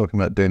first talking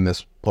about doing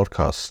this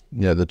podcast,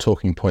 you know, the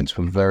talking points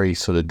were very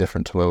sort of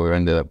different to where we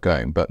ended up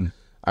going. But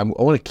I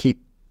want to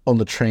keep on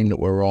the train that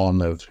we're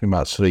on of talking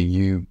about sort of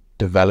you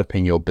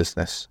developing your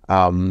business,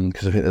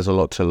 because I think there's a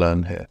lot to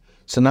learn here.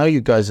 So now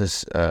you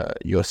guys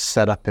you're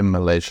set up in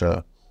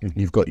Malaysia.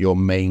 You've got your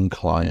main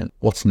client.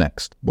 What's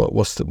next?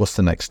 What's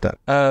the next step?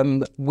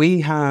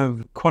 We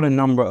have quite a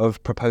number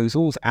of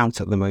proposals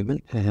out at the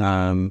moment.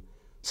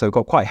 So we've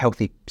got quite a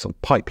healthy sort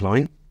of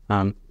pipeline.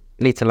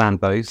 Need to land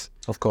those.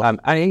 Of course.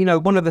 And, you know,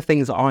 one of the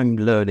things that I'm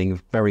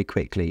learning very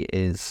quickly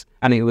is,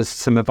 and it was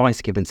some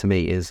advice given to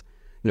me is,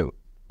 you know,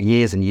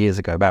 years and years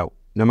ago about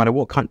no matter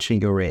what country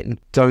you're in,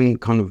 don't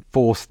kind of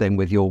force them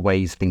with your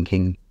ways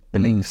thinking,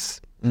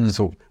 beliefs,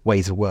 sort of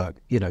ways of work.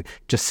 You know,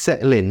 just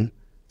settle in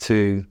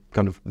to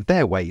kind of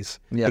their ways,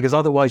 because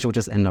otherwise you'll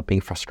just end up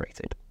being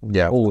frustrated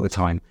all the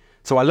time.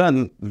 So I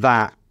learned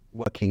that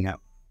working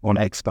on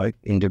Expo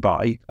in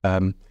Dubai.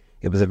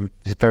 It was a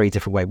very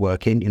different way of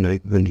working, you know,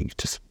 than you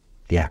just,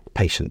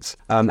 patience.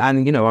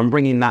 And, you know, I'm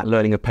bringing that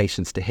learning of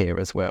patience to here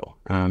as well.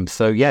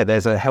 So yeah,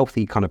 there's a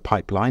healthy kind of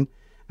pipeline.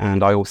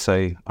 And I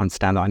also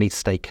understand that I need to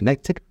stay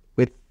connected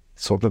with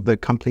sort of the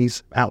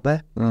companies out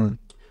there,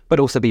 but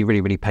also be really,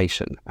 really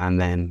patient.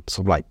 And then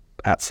sort of like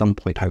at some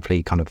point,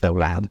 hopefully kind of they'll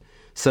land.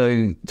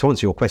 So to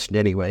answer your question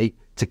anyway,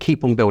 to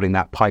keep on building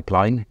that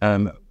pipeline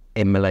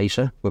in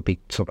Malaysia would be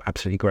sort of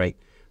absolutely great.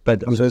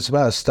 But so it's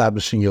about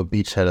establishing your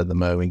beachhead at the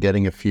moment,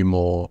 getting a few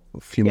more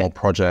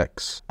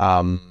projects.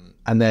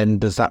 And then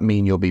does that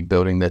mean you'll be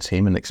building their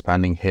team and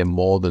expanding here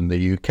more than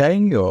the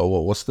UK,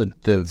 or what's the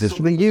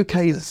the UK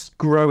is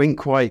growing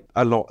quite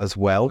a lot as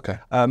well. Okay.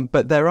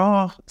 But there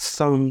are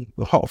some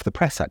hot off the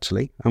press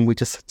actually, and we're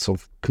just sort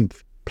of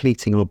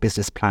completing our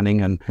business planning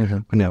and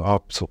you know,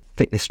 our sort of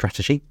fitness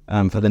strategy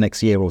for the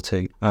next year or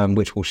two,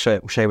 which we'll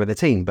share with the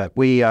team. But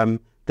we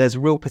there's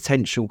real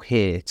potential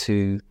here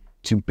to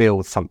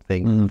build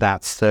something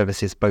that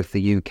services both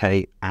the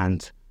UK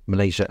and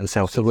Malaysia and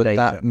Southeast Asia. So would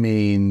that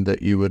mean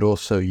that you would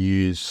also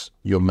use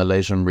your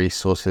Malaysian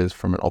resources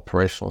from an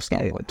operational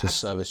standpoint to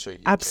service your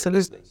UK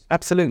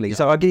Absolutely. Yeah.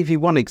 So I'll give you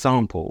one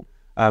example.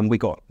 We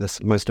got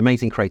this most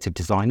amazing creative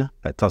designer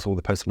that does all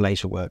the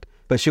post-Malaysia work,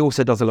 but she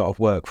also does a lot of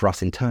work for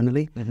us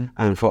internally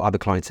and for other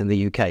clients in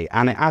the UK.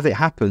 And as it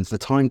happens, the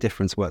time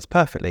difference works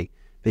perfectly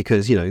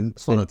because, you know,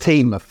 it's not a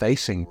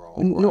team-facing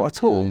role. Not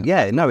at all.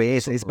 Yeah, no, it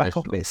is. It's back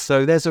office.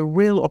 So there's a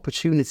real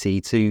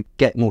opportunity to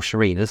get more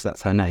Sharinas,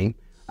 that's her name,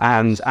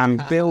 and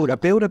build a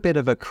bit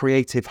of a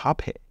creative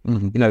hub here.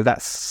 You know,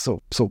 that's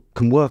sort of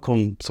can work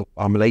on sort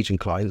of our Malaysian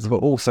clients, but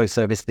also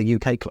service the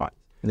UK clients.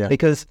 Yeah.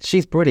 Because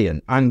she's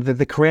brilliant, and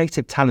the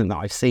creative talent that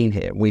I've seen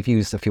here, we've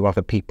used a few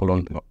other people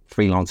on a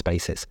freelance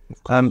basis.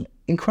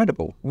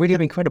 Incredible, really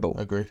incredible.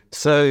 Agreed.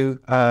 So,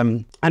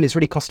 and it's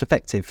really cost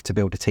effective to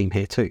build a team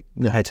here too,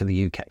 compared to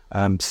the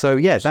UK. So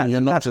yeah,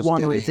 that's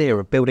one idea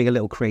of building a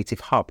little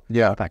creative hub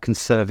that can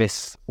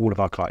service all of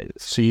our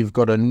clients. So you've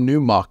got a new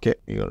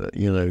market,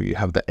 you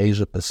have the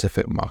Asia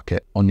Pacific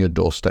market on your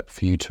doorstep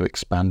for you to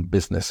expand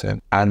business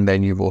in, and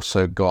then you've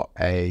also got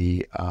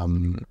a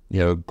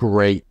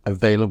great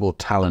available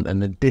talent,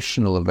 an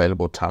additional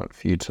available talent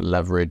for you to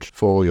leverage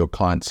for all your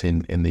clients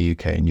in the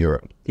UK and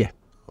Europe. Yeah,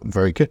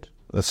 very good.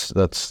 That's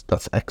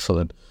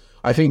excellent.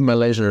 I think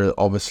Malaysia,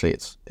 obviously,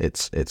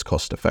 it's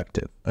cost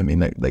effective. I mean,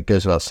 that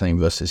goes without saying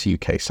versus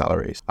UK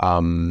salaries.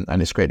 And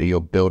it's great that you're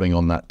building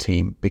on that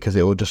team because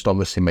it will just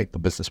obviously make the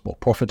business more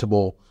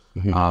profitable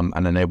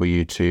and enable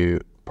you to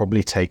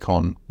probably take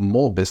on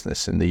more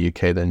business in the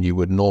UK than you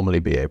would normally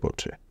be able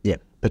to. Yeah.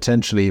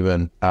 Potentially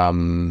even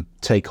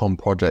take on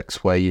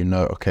projects where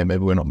okay,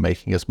 maybe we're not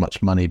making as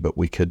much money, but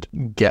we could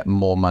get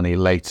more money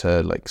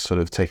later, like sort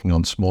of taking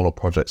on smaller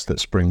projects that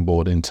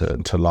springboard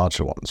into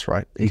larger ones,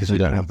 right? Because we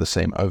don't have the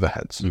same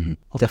overheads.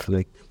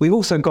 Definitely. We've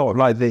also got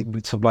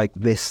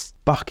this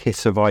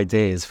bucket of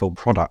ideas for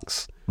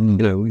products.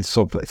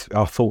 Sort of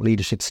our thought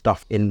leadership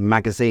stuff in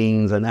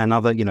magazines and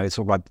other,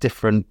 sort of like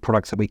different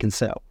products that we can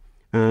sell.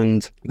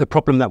 And the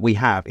problem that we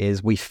have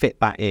is we fit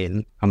that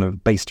in kind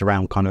of based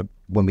around kind of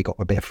when we got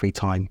a bit of free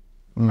time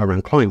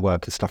around client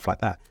work and stuff like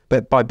that.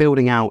 But by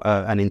building out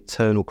an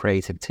internal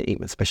creative team,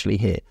 especially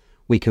here,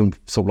 we can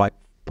sort of like,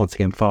 once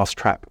again, fast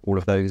track all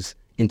of those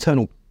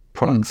internal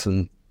products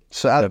and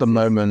so at the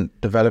moment,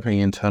 developing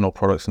internal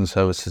products and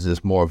services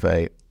is more of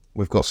a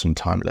we've got some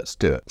time, let's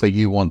do it. But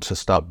you want to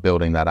start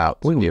building that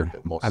out to be a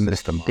bit more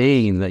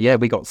systemized. Yeah,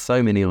 we got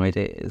so many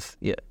ideas.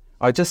 Yeah,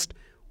 I just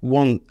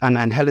want,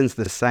 and Helen's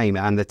the same,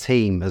 and the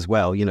team as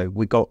well. You know,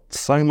 we got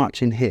so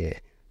much in here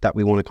that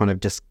we want to kind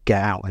of just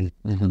get out and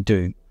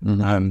do.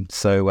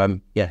 So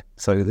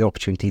the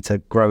opportunity to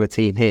grow a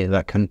team here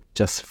that can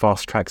just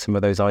fast track some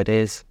of those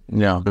ideas.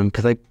 Yeah.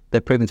 Because they're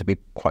proven to be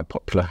quite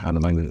popular at the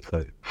moment.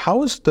 So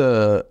how has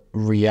the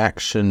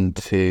reaction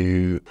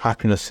to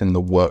happiness in the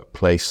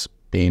workplace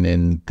been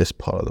in this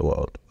part of the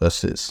world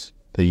versus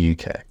the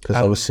UK? Because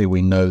obviously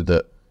we know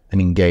that an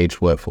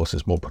engaged workforce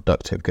is more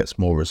productive, gets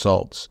more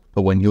results.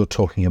 But when you're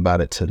talking about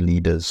it to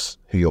leaders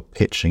who you're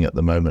pitching at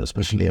the moment,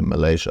 especially in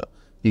Malaysia,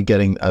 you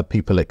getting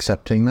people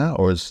accepting that,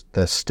 or is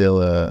there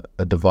still a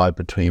divide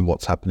between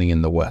what's happening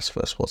in the West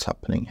versus what's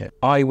happening here?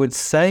 I would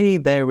say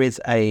there is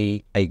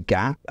a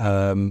gap.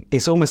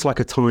 It's almost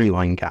like a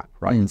timeline gap,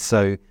 right?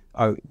 So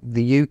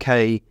the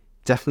UK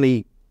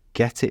definitely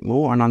get it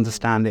more and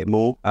understand it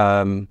more.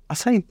 I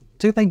say,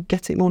 do they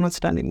get it more and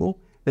understand it more?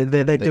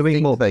 They're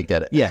doing more. They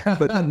get it. Yeah,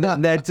 but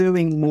they're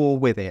doing more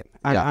with it.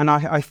 And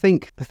I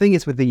think the thing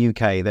is with the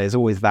UK, there's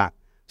always that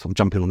sort of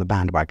jumping on the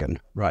bandwagon,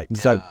 right?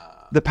 So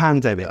the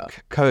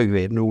pandemic,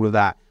 COVID and all of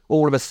that,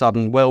 all of a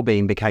sudden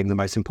well-being became the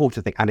most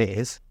important thing. And it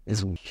is.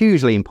 It's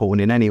hugely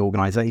important in any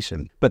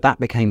organisation. But that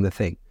became the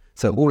thing.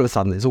 So all of a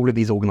sudden there's all of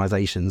these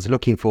organisations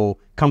looking for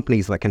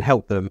companies that can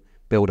help them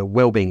build a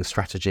well-being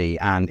strategy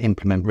and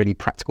implement really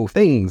practical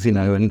things, you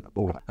know, and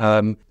all that.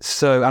 And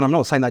I'm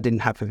not saying that didn't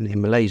happen in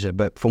Malaysia,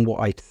 but from what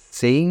I've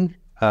seen,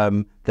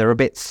 they're a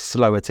bit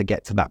slower to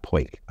get to that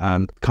point.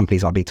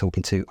 Companies I've been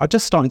talking to are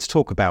just starting to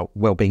talk about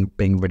well-being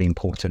being really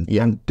important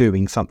and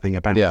doing something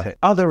about it.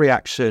 Other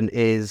reaction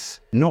is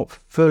not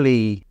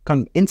fully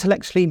kind of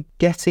intellectually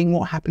getting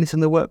what happiness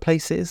in the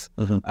workplace is,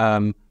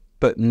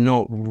 but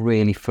not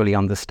really fully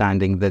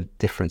understanding the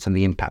difference and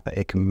the impact that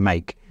it can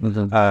make.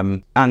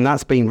 And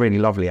that's been really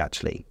lovely,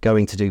 actually.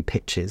 Going to do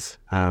pitches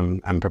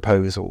and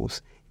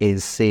proposals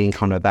is seeing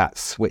kind of that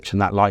switch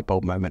and that light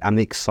bulb moment and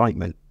the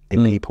excitement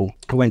in people.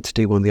 I went to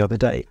do one the other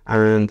day,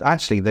 and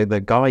actually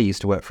the guy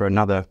used to work for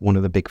one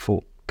of the big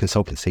four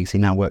consultancies. He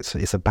now works,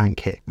 it's a bank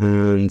here.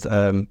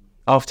 And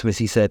afterwards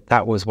he said,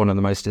 that was one of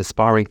the most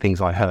inspiring things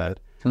I heard.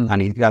 And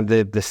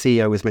the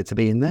CEO was meant to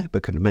be in there,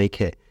 but couldn't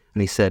make it.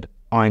 And he said,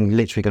 I'm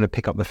literally going to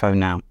pick up the phone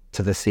now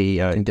to the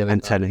CEO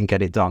and tell him and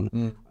get it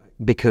done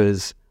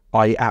because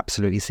I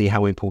absolutely see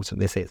how important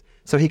this is.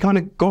 So he kind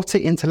of got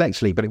it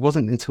intellectually, but it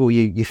wasn't until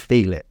you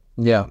feel it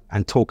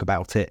and talk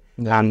about it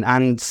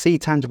and see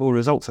tangible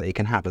results that it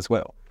can have as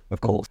well,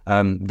 of course.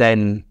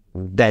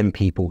 Then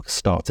people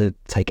start to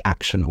take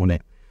action on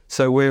it.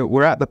 So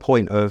we're at the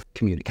point of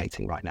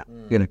communicating right now,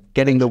 you know,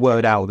 getting the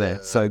word out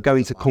there. So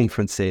going to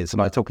conferences and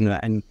like talking to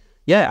that, and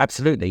yeah,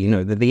 absolutely. You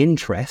know, the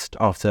interest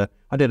after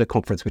I did a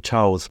conference with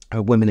Charles,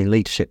 a Women in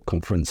Leadership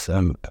conference,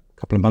 a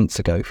couple of months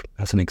ago,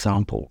 as an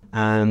example.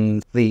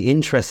 And the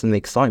interest and the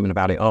excitement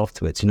about it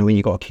afterwards, you know, when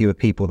you got a queue of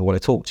people that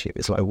want to talk to you,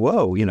 it's like,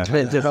 whoa, you know,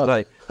 it's just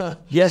like,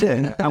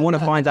 I want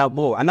to find out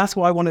more. And that's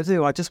what I want to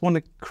do. I just want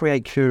to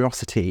create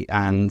curiosity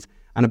and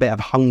a bit of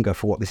hunger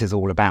for what this is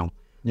all about.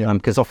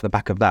 Because off the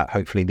back of that,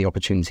 hopefully the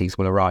opportunities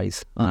will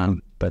arise.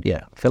 But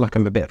yeah, I feel like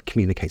I'm a bit of a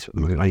communicator at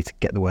the moment. I need to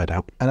get the word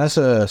out. And as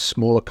a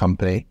smaller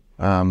company,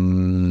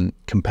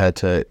 compared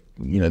to,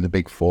 you know, the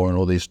big four and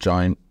all these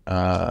giant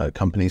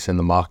companies in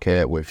the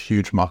market with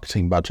huge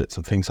marketing budgets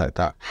and things like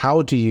that,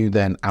 how do you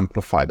then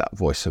amplify that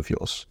voice of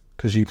yours?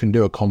 Because you can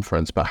do a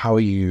conference, but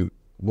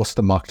what's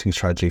the marketing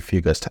strategy for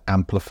you guys to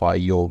amplify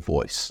your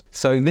voice?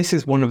 So this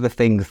is one of the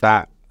things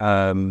that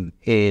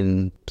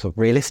in sort of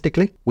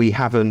realistically we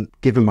haven't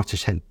given much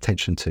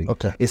attention to.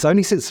 Okay. It's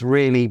only since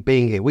really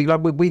being here we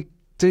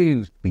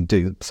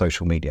do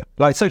social media.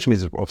 Like social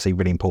media is obviously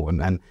really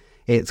important, and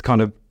it's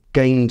kind of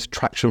gained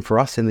traction for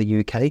us in the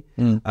UK.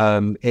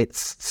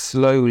 It's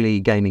slowly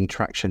gaining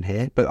traction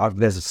here, but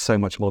there's so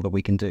much more that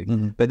we can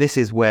do. But this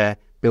is where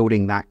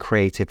building that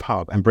creative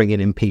hub and bringing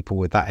in people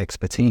with that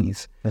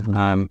expertise.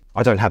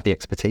 I don't have the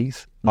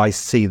expertise. I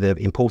see the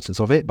importance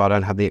of it, but I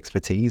don't have the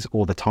expertise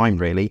or the time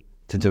really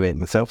to do it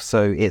myself.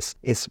 So it's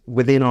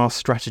within our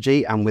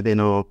strategy and within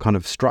our kind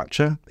of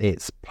structure,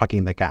 it's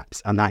plugging the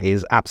gaps. And that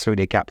is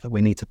absolutely a gap that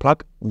we need to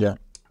plug. Yeah.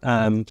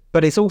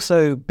 But it's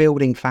also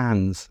building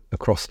fans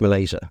across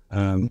Malaysia.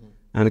 And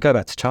to go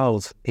back to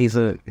Charles, he's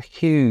a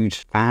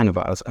huge fan of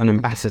ours, an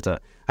ambassador.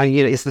 And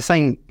you know, it's the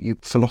same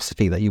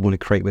philosophy that you want to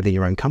create within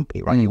your own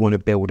company, right? You want to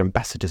build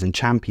ambassadors and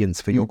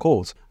champions for your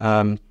cause.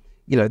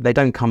 You know, they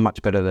don't come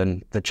much better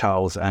than the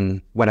Charles.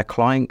 And when a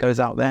client goes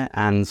out there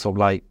and sort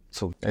of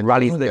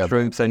rallies the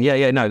troops, and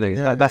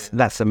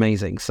that's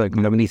amazing. So you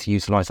know, we need to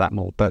utilize that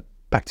more. But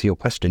back to your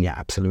question,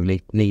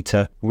 absolutely need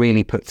to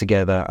really put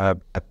together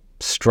a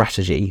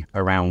strategy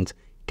around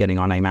getting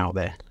our name out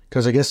there.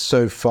 Because I guess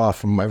so far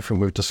from everything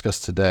we've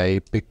discussed today,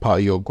 a big part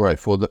of your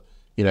growth,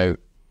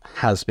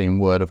 has been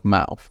word of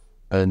mouth,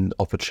 and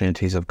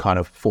opportunities have kind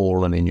of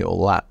fallen in your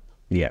lap.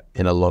 Yeah.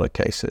 In a lot of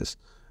cases.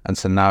 And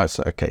so now it's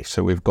like, okay,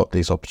 so we've got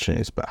these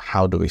opportunities, but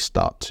how do we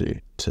start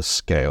to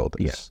scale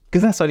this?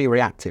 Because that's only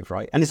reactive,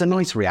 right? And it's a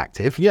nice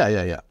reactive.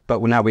 Yeah.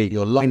 But now we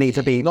need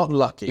to be... Not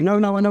lucky. No,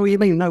 I know what you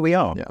mean. No, we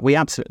are. Yeah. We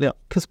absolutely are,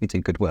 because we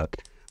do good work.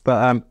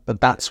 But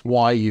that's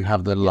why you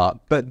have the luck.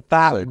 But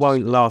that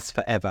won't last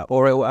forever,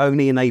 or it will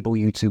only enable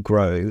you to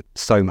grow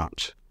so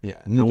much.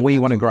 Yeah. And we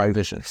want to grow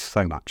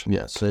so much.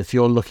 Yeah. So if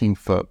you're looking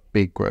for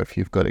big growth,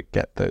 you've got to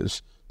get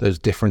those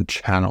different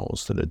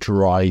channels that are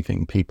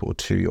driving people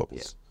to yours.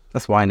 Yeah.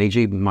 That's why I need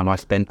you, my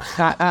nice Ben.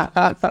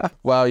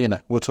 Well,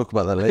 we'll talk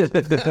about that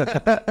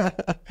later.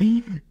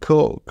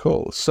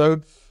 Cool.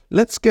 So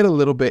let's get a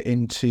little bit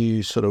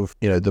into sort of,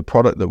 the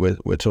product that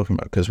we're talking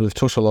about, because we've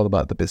talked a lot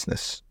about the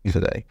business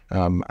today.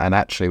 And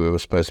actually we were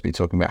supposed to be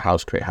talking about how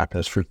to create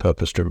happiness through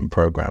purpose-driven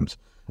programs.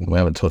 And we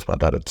haven't talked about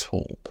that at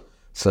all.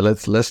 So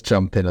let's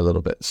jump in a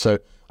little bit. So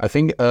I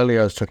think earlier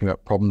I was talking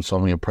about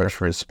problem-solving approach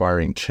for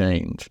inspiring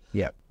change.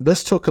 Yeah.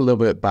 Let's talk a little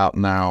bit about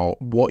now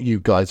what you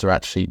guys are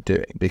actually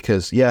doing,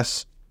 because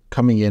yes,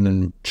 coming in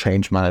and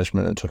change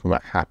management and talking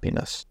about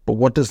happiness, but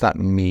what does that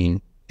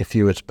mean if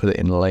you were to put it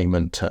in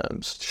layman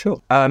terms? Sure.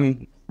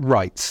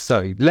 Right.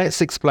 So let's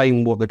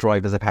explain what the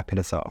drivers of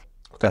happiness are.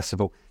 First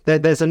of all,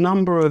 there's a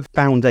number of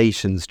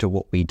foundations to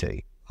what we do.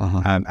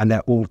 And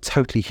they're all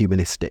totally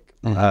humanistic.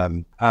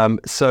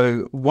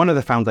 So one of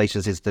the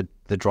foundations is the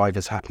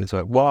drivers of happiness.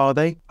 What are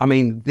they? I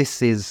mean,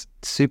 this is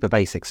super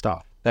basic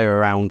stuff. They're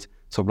around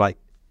sort of like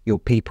your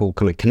people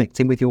kind of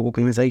connecting with your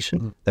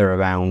organization. They're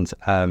around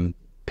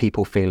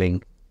people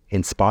feeling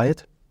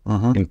inspired,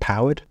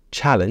 empowered,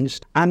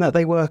 challenged, and that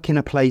they work in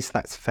a place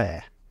that's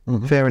fair.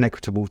 Fair and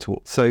equitable to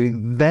all. So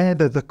they're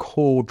the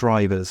core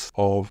drivers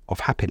of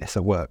happiness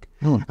at work.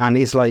 And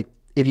it's like,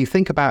 if you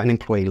think about an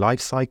employee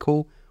life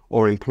cycle,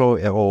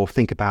 or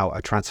think about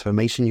a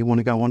transformation you want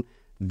to go on,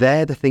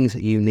 they're the things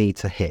that you need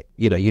to hit.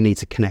 You need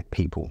to connect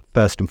people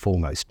first and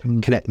foremost,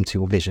 connect them to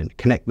your vision,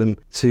 connect them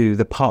to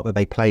the part that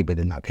they play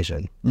within that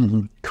vision,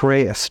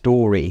 create a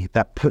story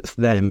that puts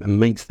them and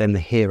makes them the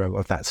hero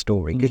of that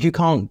story. Because you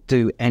can't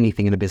do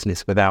anything in a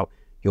business without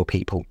your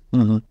people.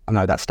 I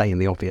know that's stating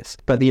the obvious,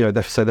 but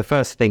so the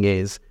first thing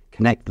is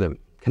connect them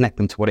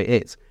to what it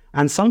is.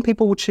 And some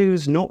people will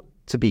choose not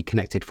to be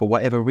connected for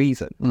whatever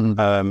reason.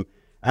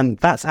 And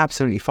that's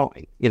absolutely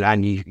fine,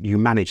 and you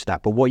manage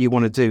that. But what you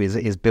want to do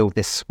is build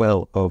this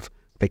swell of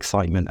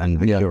excitement and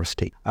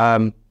curiosity.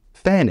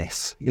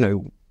 Fairness,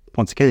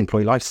 once again,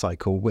 employee life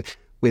cycle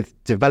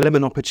with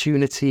development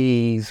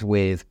opportunities,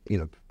 with,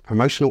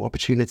 promotional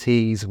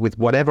opportunities, with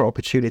whatever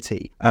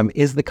opportunity.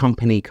 Is the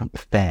company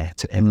fair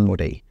to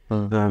everybody?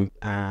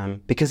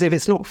 Because if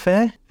it's not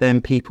fair,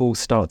 then people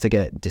start to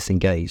get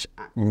disengaged,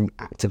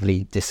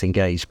 actively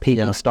disengaged.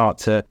 People start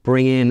to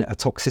bring in a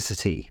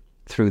toxicity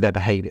through their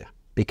behavior.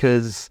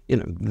 Because,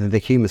 the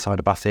human side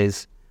of us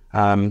is,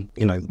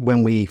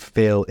 when we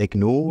feel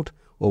ignored,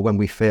 or when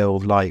we feel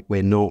like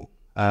we're not,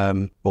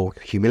 or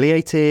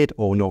humiliated,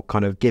 or not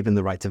kind of given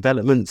the right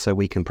development so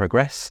we can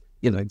progress,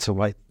 so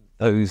like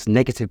those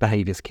negative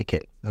behaviors kick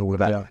in and all of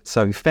that. Yeah.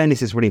 So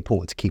fairness is really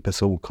important to keep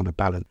us all kind of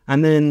balanced.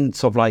 And then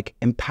sort of like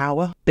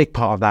empower. Big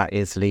part of that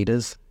is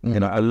leaders.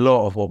 A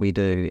lot of what we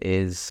do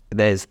is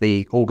there's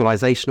the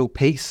organizational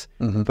piece,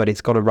 but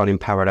it's got to run in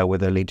parallel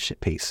with the leadership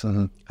piece.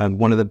 And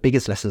one of the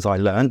biggest lessons I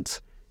learned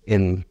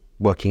in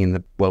working in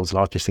the world's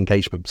largest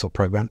engagement sort of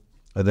program,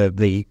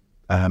 the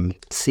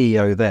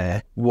CEO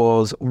there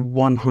was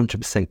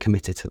 100%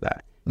 committed to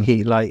that.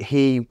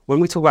 When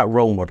we talk about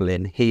role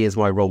modeling, he is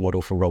my role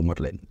model for role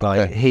modeling.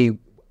 He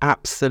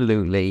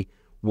absolutely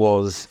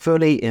was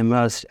fully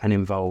immersed and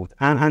involved.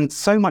 And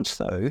so much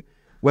so,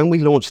 when we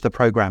launched the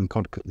program,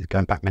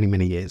 going back many,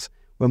 many years,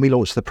 when we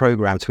launched the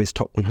program to his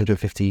top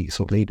 150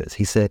 sort of leaders,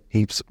 he said,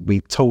 we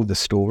told the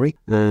story,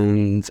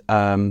 and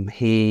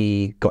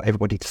he got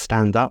everybody to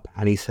stand up,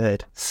 and he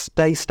said,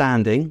 stay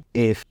standing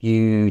if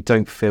you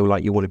don't feel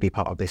like you want to be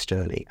part of this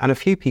journey. And a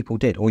few people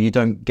did, or you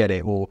don't get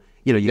it, or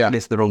you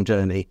missed the wrong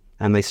journey,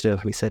 and he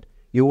said,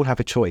 you all have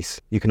a choice.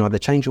 You can either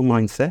change your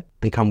mindset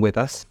and come with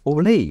us,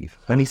 or leave.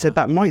 And he said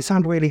that might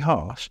sound really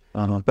harsh,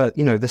 but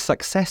the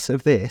success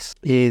of this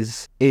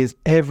is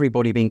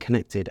everybody being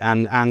connected,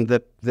 and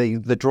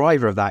the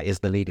driver of that is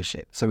the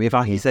leadership. So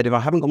he said, if I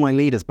haven't got my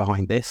leaders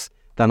behind this,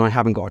 then I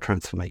haven't got a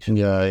transformation.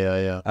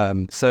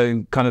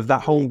 So kind of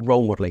that whole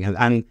role modeling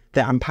and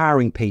the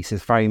empowering piece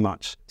is very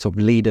much sort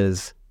of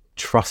leaders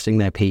trusting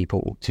their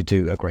people to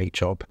do a great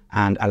job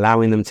and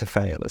allowing them to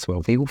fail as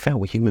well. We all fail.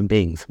 We're human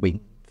beings.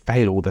 We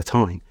fail all the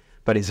time.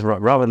 But it's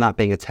rather than that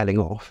being a telling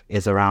off,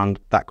 is around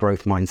that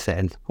growth mindset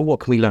and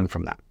what can we learn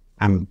from that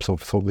and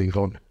sort of move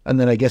on. And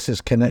then I guess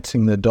it's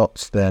connecting the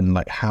dots then,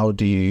 like how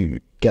do you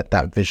get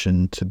that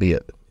vision to be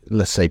at,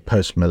 let's say,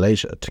 Post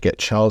Malaysia, to get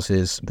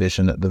Charles's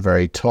vision at the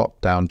very top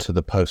down to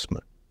the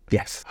postman?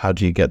 Yes. How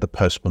do you get the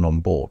postman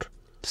on board?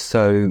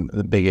 So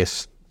the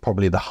biggest,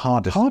 probably the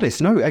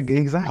hardest. No,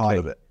 exactly. Part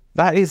of it.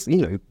 That is,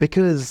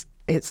 because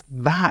it's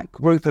that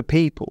group of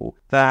people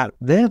that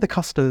they're the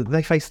customer,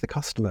 they face the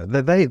customer.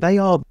 They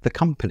are the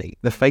company,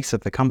 the face of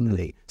the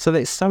company. So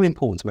it's so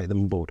important to make them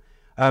on board.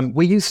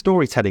 We use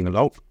storytelling a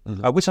lot,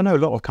 which I know a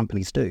lot of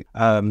companies do.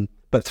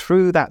 But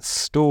through that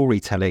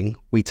storytelling,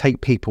 we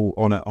take people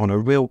on a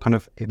real kind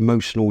of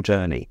emotional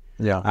journey.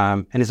 Yeah.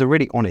 And it's a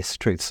really honest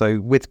truth. So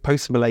with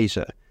Post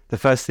Malaysia, the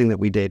first thing that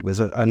we did was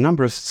a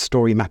number of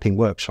story mapping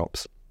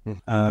workshops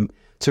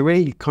to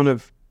really kind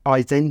of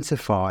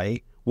identify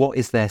what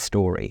is their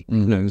story.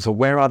 So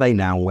where are they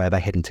now, where are they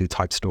heading to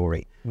type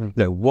story.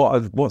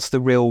 What's the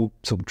real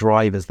sort of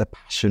drivers, the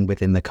passion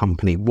within the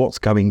company, what's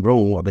going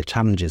wrong, what are the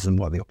challenges and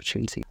what are the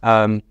opportunities.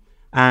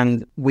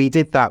 And we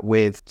did that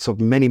with sort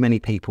of many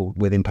people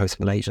within Post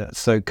Malaysia.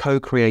 So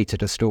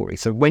co-created a story.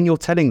 So when you're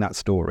telling that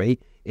story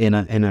in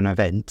an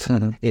event,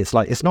 it's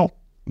like, it's not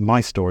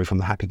my story from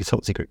the Happy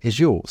Consultancy Group, it's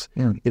yours.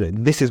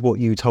 This is what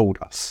you told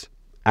us.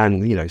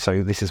 And,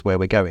 so this is where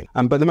we're going.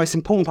 But the most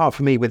important part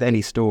for me with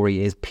any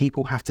story is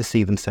people have to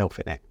see themselves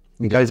in it.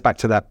 It goes back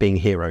to that being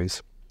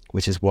heroes,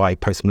 which is why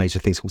Post Malaysia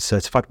thinks called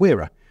certified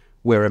wearer.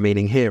 Wearer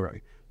meaning hero.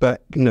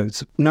 But,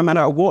 no matter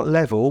at what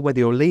level, whether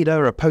you're a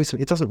leader or a post,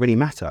 it doesn't really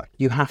matter.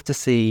 You have to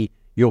see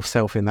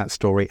yourself in that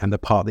story and the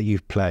part that you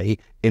play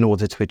in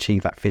order to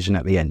achieve that vision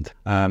at the end.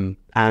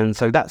 And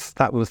so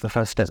that was the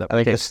first step.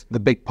 I guess the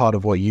big part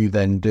of what you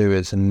then do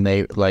is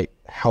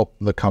help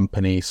the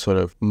company sort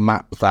of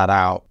map that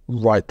out,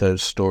 write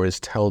those stories,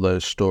 tell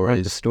those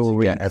stories,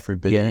 to get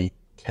everybody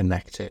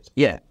connected.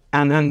 Yeah.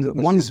 And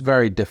one is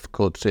very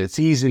difficult. It's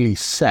easily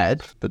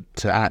said, but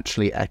to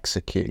actually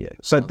execute it.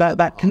 So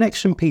that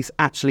connection piece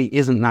actually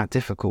isn't that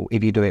difficult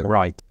if you do it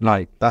right.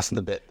 Like, that's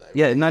the bit. Though.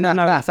 Yeah, no,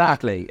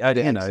 exactly.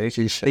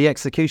 The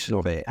execution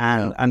of it,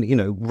 and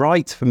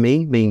right for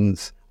me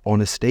means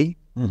honesty,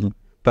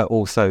 but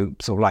also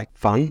sort of like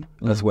fun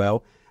as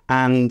well,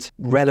 and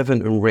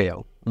relevant and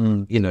real.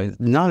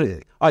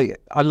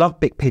 I love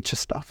big picture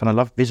stuff and I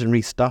love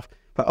visionary stuff,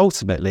 but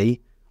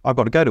ultimately I've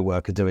got to go to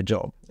work and do a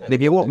job. And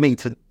if you want me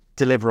to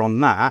deliver on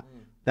that,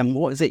 then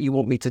what is it you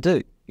want me to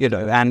do?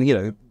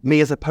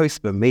 Me as a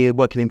postman, me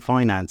working in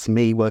finance,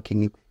 me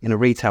working in a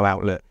retail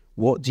outlet,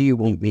 what do you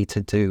want me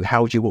to do?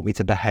 How do you want me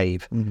to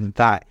behave?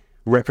 That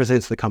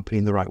represents the company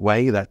in the right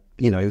way, that,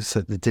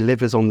 so that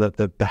delivers on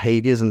the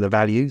behaviors and the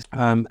values,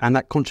 and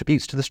that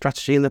contributes to the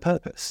strategy and the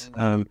purpose.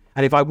 And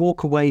if I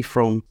walk away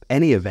from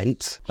any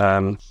event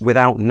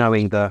without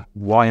knowing the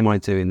why am I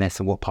doing this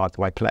and what part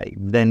do I play,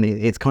 then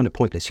it's kind of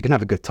pointless. You can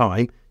have a good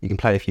time, you can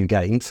play a few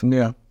games,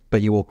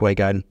 but you walk away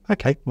going,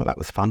 okay, well, that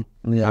was fun.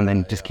 And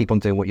then just keep on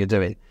doing what you're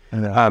doing.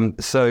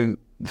 So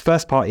the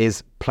first part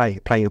is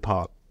playing a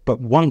part. But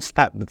once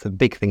that's a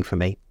big thing for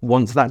me,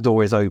 once that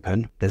door is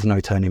open, there's no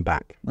turning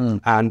back.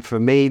 And for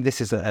me,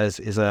 this is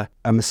a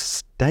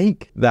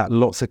mistake that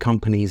lots of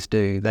companies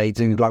do. They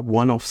do like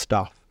one-off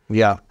stuff.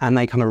 Yeah. And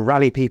they kind of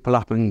rally people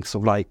up and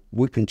sort of like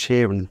whoop and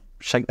cheer and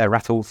shake their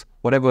rattles,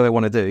 whatever they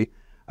want to do.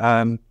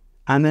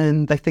 And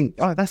then they think,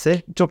 oh, that's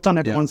it, job done.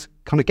 Everyone's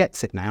kind of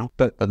gets it now.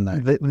 But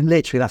no.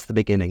 Literally, that's the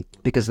beginning.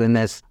 Because then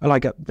there's you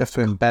have to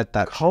embed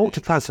that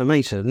culture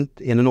transformation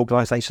in an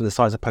organisation the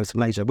size of Post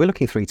Malaysia. We're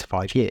looking 3 to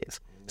 5 years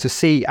to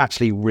see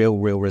actually real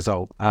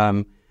result.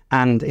 And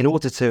in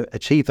order to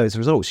achieve those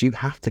results, you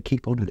have to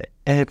keep on with it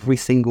every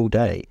single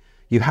day.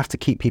 You have to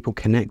keep people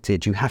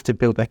connected. You have to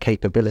build their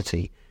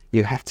capability.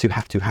 You have to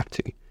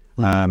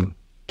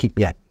keep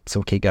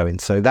going.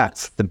 So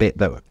that's the bit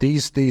that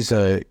these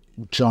are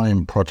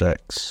giant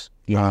projects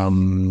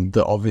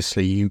that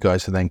obviously you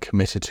guys are then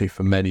committed to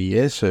for many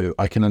years. So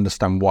I can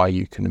understand why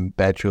you can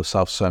embed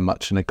yourself so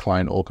much in a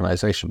client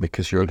organization,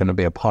 because you're going to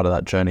be a part of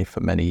that journey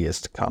for many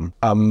years to come.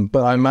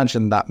 But I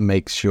imagine that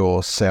makes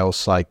your sales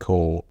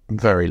cycle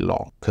very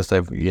long, because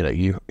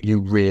you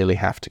really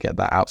have to get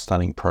that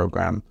outstanding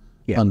program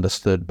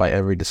understood by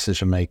every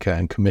decision maker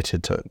and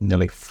committed to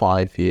nearly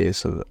 5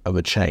 years of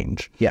a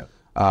change.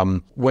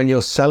 When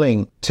you're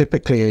selling,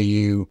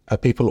 typically are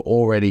people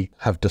already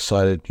have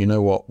decided, you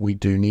know what, we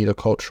do need a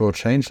cultural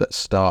change, let's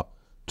start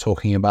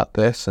talking about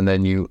this, and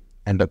then you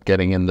end up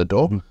getting in the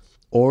door?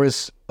 Or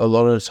is a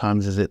lot of the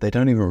times is it they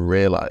don't even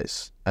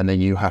realize, and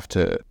then you have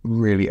to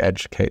really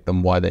educate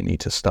them why they need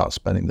to start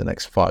spending the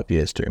next 5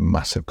 years doing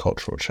massive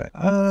cultural change?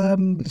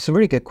 It's a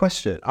really good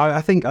question.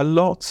 I think a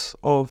lot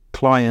of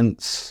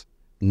clients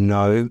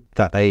know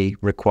that they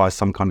require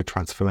some kind of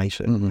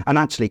transformation. And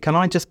actually, can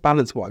I just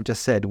balance what I've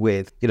just said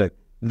with,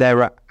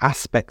 there are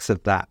aspects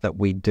of that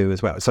we do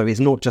as well. So it's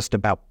not just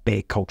about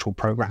big cultural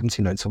programs,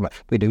 so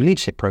we do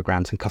leadership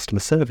programs and customer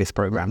service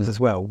programs as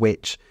well,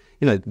 which,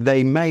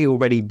 they may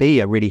already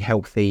be a really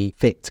healthy,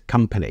 fit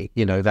company,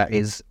 that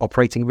is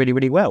operating really,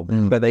 really well,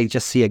 but they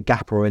just see a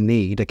gap or a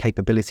need, a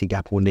capability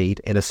gap or need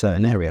in a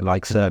certain area,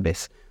 like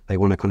service. They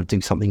want to kind of do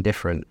something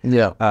different.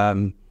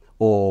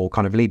 Or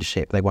kind of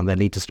leadership, they want their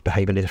leaders to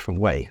behave in a different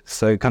way.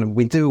 So kind of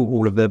we do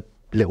all of the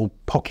little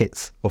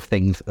pockets of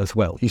things as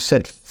well. You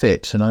said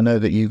fit, and I know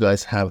that you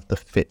guys have the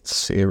fit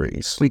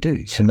series. We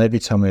do. So maybe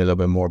tell me a little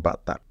bit more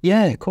about that.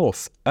 Yeah, of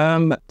course.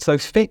 So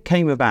fit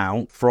came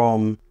about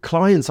from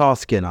clients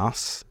asking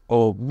us,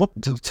 or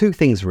two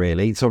things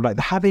really, sort of like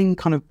having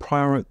kind of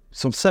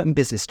certain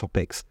business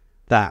topics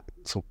that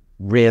sort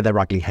of rear their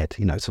ugly head,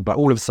 so but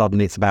all of a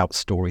sudden it's about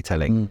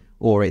storytelling,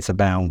 or it's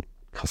about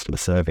customer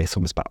service,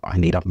 almost about I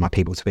need my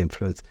people to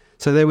influence.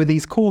 So there were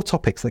these core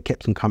topics that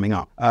kept on coming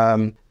up,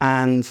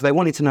 and they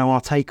wanted to know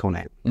our take on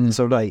it.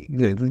 So like,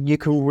 you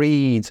can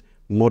read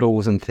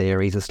models and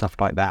theories and stuff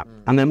like that,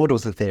 and they're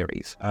models and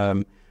theories,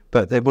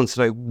 but they wanted to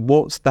know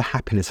what's the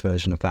happiness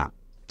version of that.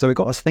 So it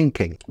got us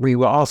thinking. We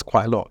were asked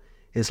quite a lot.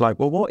 It's like,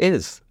 well, what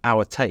is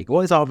our take?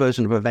 What is our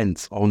version of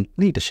events on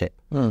leadership?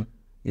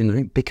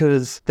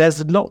 Because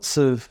there's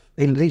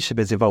leadership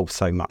has evolved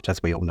so much,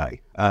 as we all know.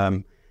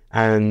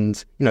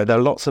 And, there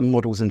are lots of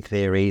models and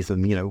theories,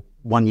 and,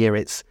 one year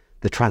it's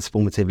the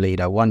transformative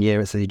leader, one year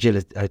it's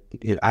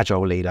the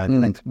agile leader,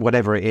 and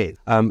whatever it is.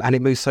 And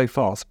it moves so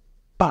fast.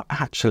 But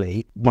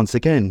actually, once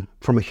again,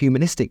 from a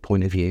humanistic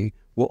point of view,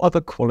 what are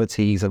the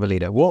qualities of a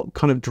leader? What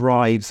kind of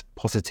drives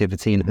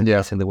positivity and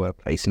happiness in the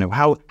workplace?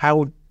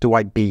 How do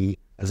I be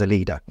as a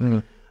leader?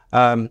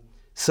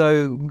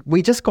 So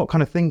we just got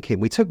kind of thinking.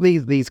 We took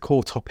these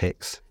core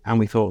topics and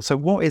we thought, so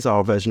what is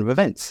our version of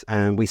events?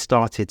 And we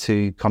started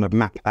to kind of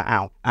map that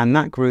out. And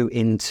that grew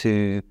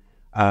into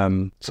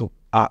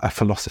a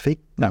philosophy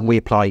that we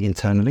apply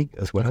internally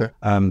as well,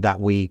 that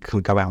we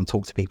could go out and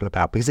talk to people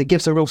about, because it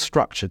gives a real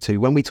structure to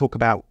when we talk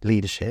about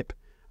leadership.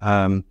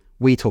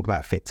 We talk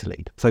about fit to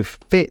lead. So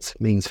fit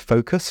means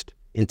focused,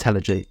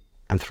 intelligent,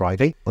 and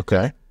thriving.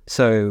 Okay.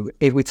 So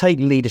if we take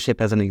leadership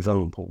as an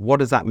example, what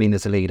does that mean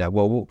as a leader?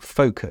 Well,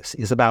 focus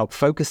is about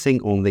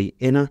focusing on the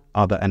inner,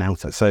 other, and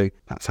outer. So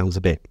that sounds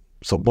a bit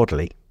sort of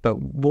bodily, but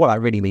what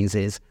that really means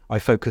is I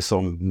focus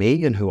on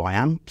me and who I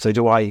am. So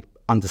do I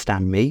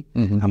understand me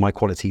and my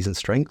qualities and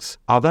strengths?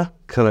 Other,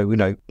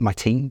 so, my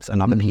teams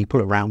and other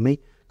people around me,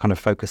 kind of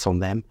focus on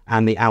them.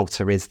 And the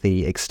outer is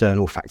the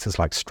external factors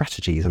like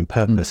strategies and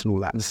purpose and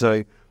all that.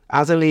 So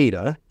as a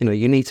leader,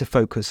 you need to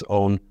focus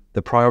on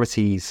the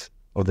priorities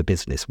of the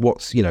business.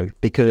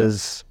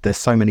 Because there's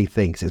so many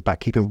things. It's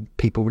about keeping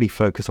people really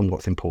focused on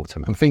what's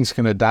important. And things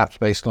can adapt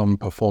based on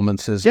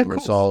performances,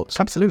 results.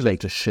 Absolutely.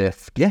 To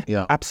shift.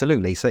 Yeah,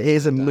 absolutely. So it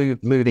is a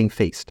moving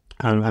feast,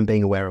 and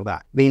being aware of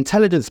that. The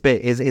intelligence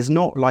bit is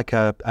not like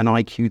an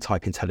IQ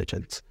type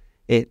intelligence.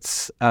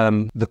 It's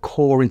the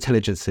core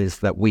intelligences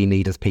that we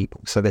need as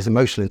people. So there's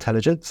emotional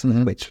intelligence,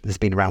 which has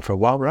been around for a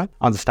while, right?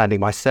 Understanding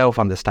myself,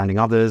 understanding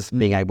others,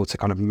 being able to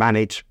kind of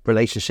manage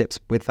relationships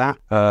with that.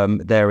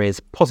 There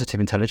is positive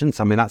intelligence.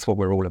 I mean, that's what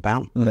we're all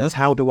about. That's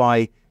how do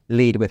I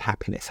lead with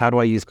happiness? How do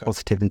I use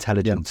positive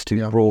intelligence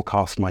to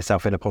broadcast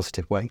myself in a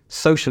positive way?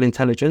 Social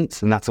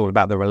intelligence, and that's all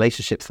about the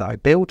relationships that I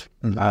build.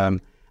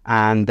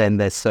 And then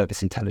there's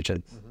service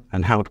intelligence.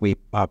 And how do we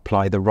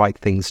apply the right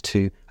things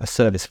to a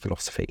service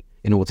philosophy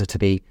in order to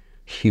be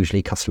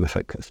hugely customer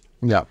focused?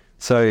 Yeah.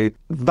 So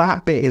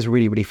that bit is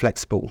really, really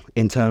flexible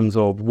in terms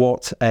of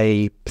what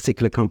a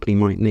particular company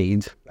might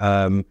need.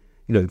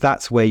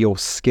 That's where your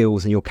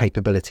skills and your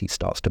capability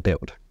starts to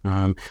build.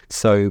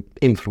 So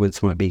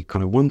influence might be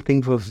kind of one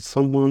thing for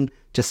someone,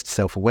 just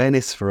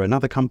self-awareness for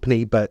another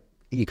company, but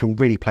you can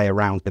really play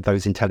around with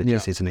those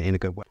intelligences in a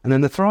good way. And then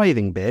the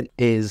thriving bit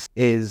is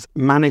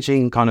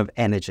managing kind of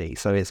energy.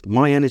 So it's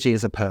my energy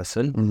as a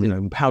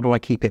person, how do I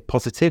keep it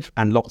positive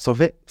and lots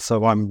of it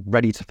so I'm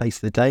ready to face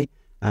the day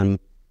and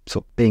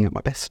sort of being at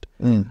my best.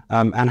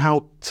 And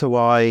how do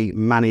I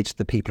manage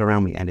the people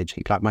around me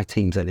energy, like my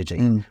team's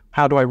energy?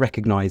 How do I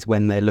recognize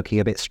when they're looking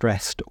a bit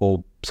stressed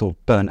or sort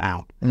of burnt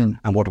out? And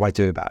what do I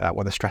do about that?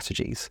 What are the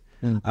strategies?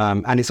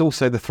 And it's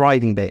also the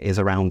thriving bit is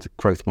around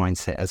growth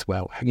mindset as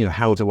well.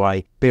 How do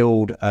I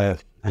build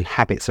and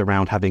habits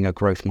around having a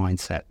growth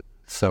mindset?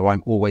 So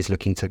I'm always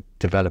looking to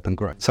develop and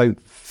grow. So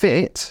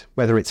fit,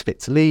 whether it's fit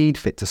to lead,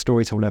 fit to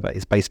storytell, whatever,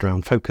 is based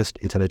around focused,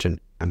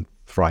 intelligent, and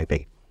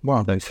thriving.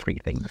 Wow. Those three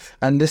things.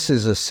 And this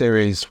is a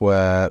series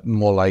where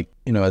more like,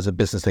 as a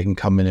business, they can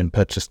come in and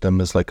purchase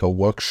them as like a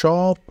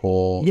workshop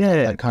or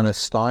that kind of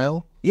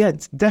style? Yeah,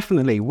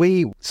 definitely.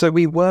 We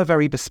were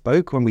very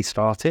bespoke when we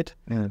started,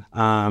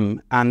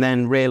 and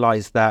then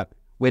realized that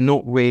we're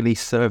not really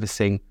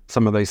servicing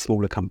some of those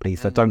smaller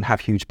companies that don't have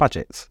huge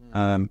budgets.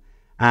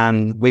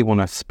 And we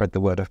want to spread the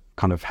word of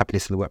kind of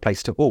happiness in the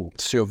workplace to all.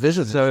 It's your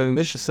vision.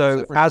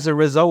 So as a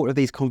result of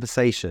these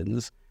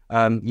conversations,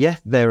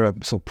 there are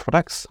sort of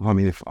products. I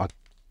mean, if I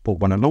brought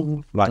one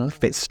along, like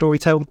Fit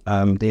Storytell,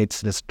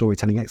 the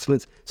storytelling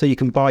excellence. So you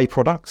can buy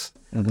products,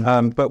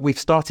 but we've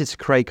started to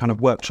create kind of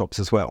workshops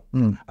as well,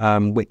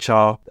 which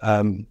are,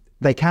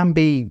 they can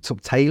be sort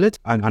of tailored,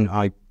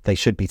 and they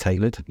should be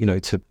tailored,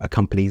 to a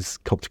company's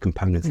culture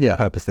components, the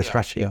purpose, the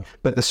strategy.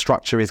 But the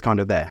structure is kind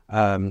of there.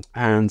 And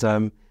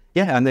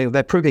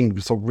they're proving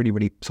sort of really,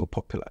 really sort of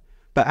popular.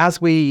 But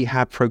as we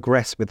have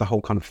progressed with the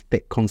whole kind of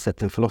fit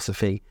concept and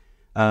philosophy,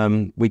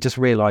 we just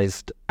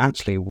realized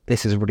actually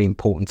this is really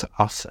important to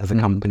us as a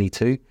company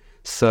too.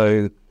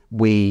 So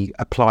we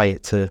apply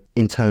it to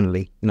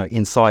internally,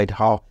 inside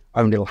our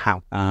own little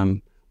house.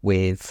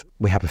 We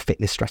have a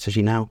fitness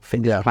strategy now,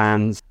 fitness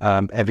plans.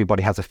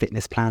 Everybody has a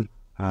fitness plan.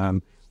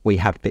 We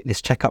have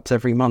fitness checkups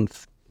every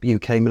month.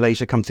 UK,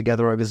 Malaysia come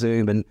together over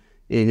Zoom, and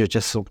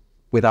just sort of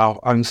with our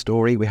own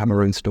story, we have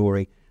our own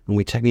story, and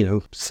we check,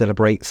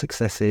 celebrate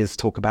successes,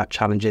 talk about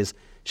challenges,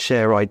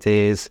 share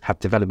ideas, have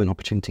development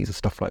opportunities and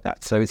stuff like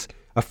that. So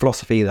a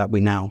philosophy that we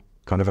now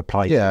kind of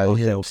apply to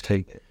ourselves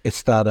too.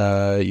 It's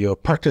that you're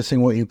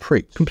practicing what you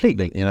preach.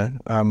 Completely. You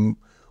know,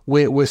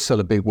 we're still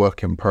a big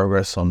work in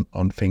progress on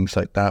things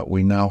like that.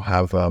 We now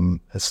have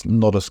it's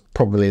not as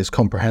probably as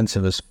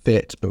comprehensive as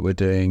FIT, but we're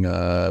doing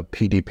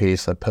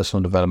PDPs, like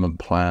personal development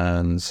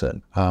plans,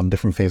 and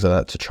different things like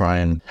that to try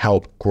and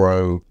help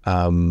grow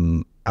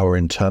our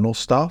internal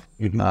staff.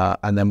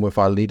 And then with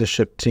our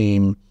leadership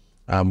team,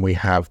 we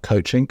have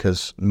coaching,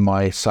 because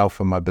myself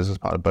and my business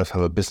partner both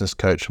have a business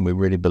coach, and we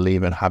really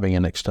believe in having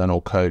an external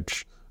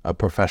coach, a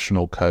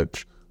professional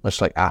coach.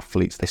 Much like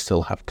athletes, they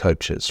still have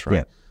coaches,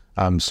 right?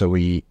 So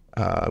we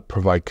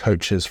provide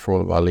coaches for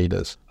all of our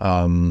leaders.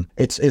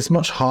 It's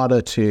much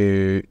harder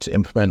to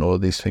implement all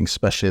of these things,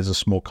 especially as a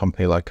small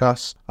company like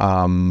us,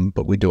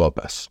 but we do our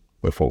best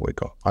with what we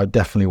got. I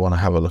definitely want to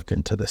have a look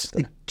into this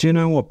thing. Do you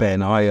know what,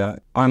 Ben?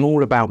 I'm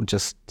all about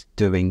just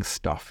doing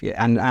stuff,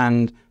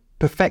 and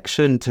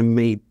perfection to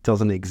me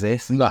doesn't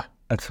exist. No.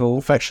 At all.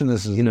 Perfection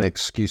is an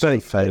excuse for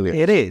failure.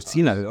 It is,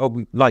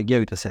 like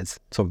Yoda says,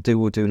 sort of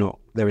do or do not.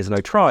 There is no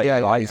try.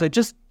 Right? So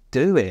just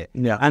do it.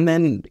 Yeah. And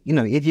then,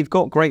 if you've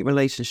got great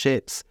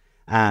relationships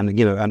and,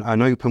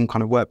 an open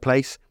kind of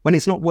workplace, when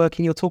it's not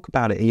working, you'll talk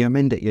about it and you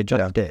amend it, you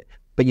adjust it.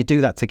 But you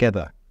do that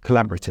together,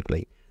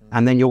 collaboratively.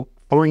 And then you'll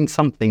find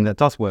something that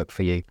does work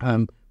for you.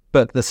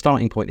 But the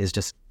starting point is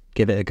just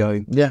give it a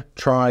go. Yeah.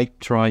 Try.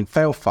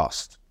 Fail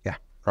fast.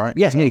 Right?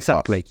 Yes,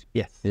 exactly.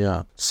 Yes.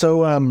 Yeah.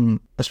 So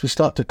as we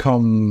start to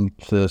come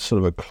to sort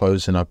of a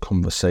close in our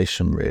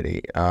conversation,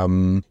 really,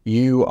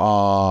 you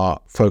are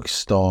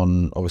focused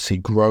on obviously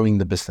growing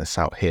the business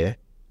out here,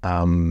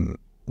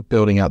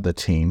 building out the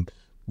team,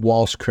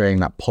 whilst creating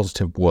that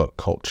positive work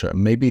culture.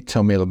 Maybe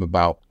tell me a little bit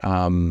about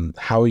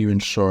how are you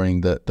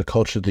ensuring that the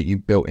culture that you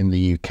built in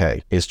the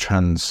UK is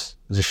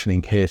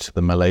transitioning here to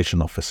the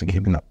Malaysian office and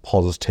keeping that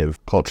positive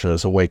culture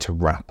as a way to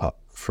wrap up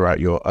throughout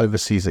your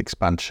overseas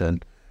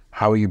expansion.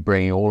 How are you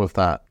bringing all of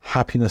that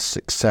happiness,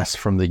 success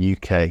from the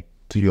UK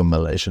to your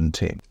Malaysian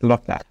team?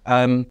 Love that.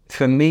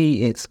 For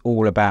me, it's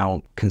all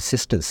about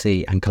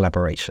consistency and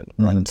collaboration.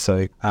 Right?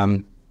 So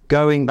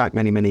going back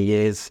many, many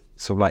years,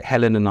 sort of like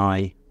Helen and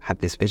I had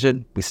this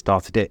vision, we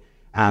started it,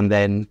 and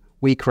then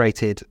we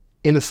created,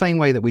 in the same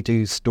way that we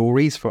do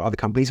stories for other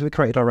companies, we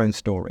created our own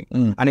story.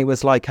 And it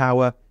was like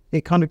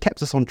it kind of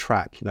kept us on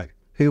track,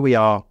 who we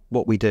are,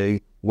 what we do,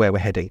 where we're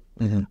heading.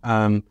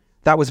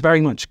 That was very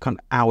much kind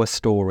of our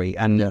story,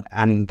 and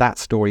that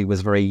story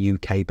was very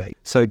UK based.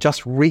 So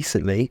just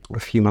recently, a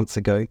few months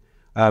ago,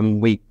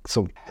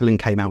 Helen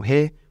came out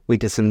here. We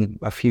did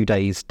a few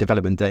days,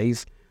 development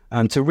days,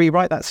 to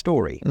rewrite that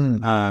story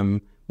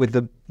with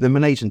the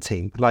Malaysian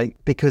team,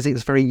 because it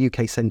was very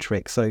UK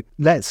centric. So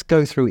let's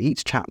go through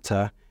each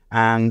chapter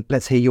and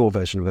let's hear your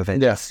version of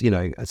events,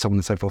 and so on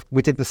and so forth.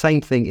 We did the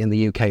same thing in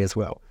the UK as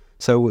well.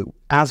 So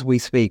as we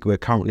speak, we're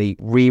currently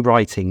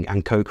rewriting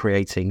and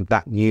co-creating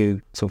that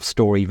new sort of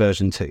story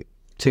version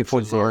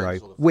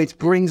 2.0, which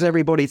brings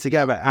everybody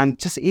together. And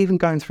just even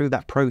going through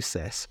that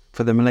process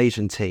for the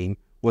Malaysian team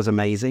was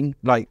amazing.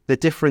 Like the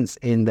difference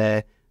in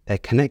their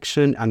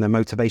connection and their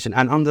motivation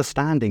and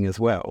understanding as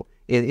well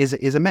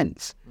is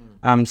immense.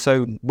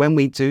 So when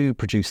we do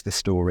produce this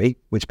story,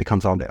 which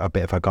becomes a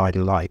bit of a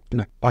guiding light,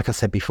 like I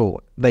said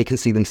before, they can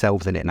see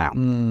themselves in it now.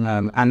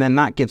 And then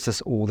that gives us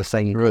all the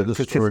same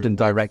consistent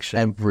direction.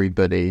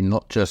 Everybody,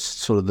 not just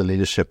sort of the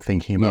leadership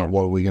thinking about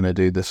what are we going to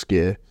do this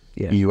year.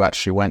 Yeah. You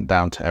actually went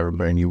down to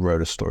everybody and you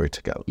wrote a story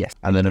together. Yes.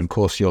 And then, of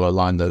course, you'll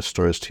align those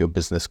stories to your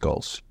business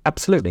goals.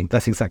 Absolutely.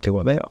 That's exactly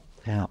what they are.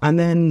 Yeah. And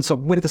then so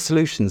with the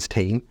solutions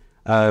team,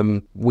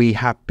 we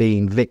have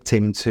been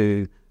victim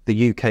to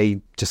the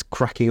UK just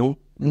cracking on.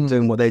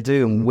 Doing what they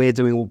do, and we're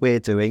doing what we're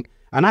doing.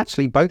 And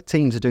actually, both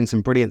teams are doing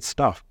some brilliant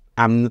stuff,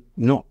 and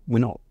we're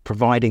not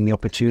providing the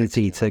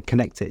opportunity to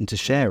connect it and to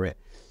share it,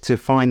 to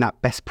find that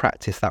best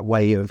practice, that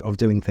way of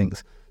doing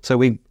things. So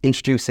we're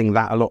introducing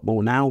that a lot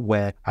more now,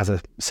 where as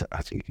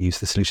you use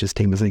the solutions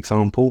team as an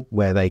example,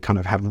 where they kind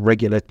of have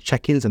regular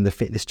check-ins and the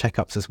fitness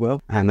checkups as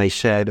well. And they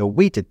shared,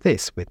 we did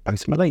this with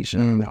Post Malaysia.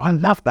 I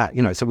love that,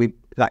 so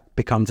that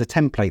becomes a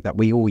template that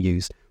we all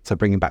use. So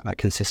bringing back that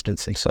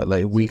consistency. So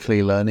like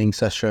weekly learning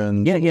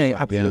sessions. Yeah,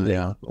 absolutely.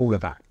 Yeah. All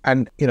of that.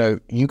 And,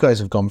 you guys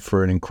have gone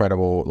through an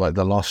incredible,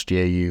 the last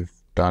year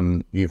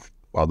the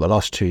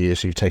last 2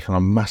 years, you've taken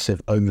a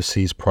massive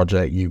overseas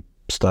project. You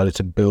started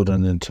to build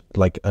an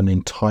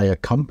entire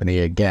company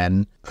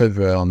again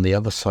over on the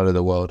other side of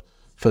the world.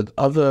 For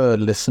other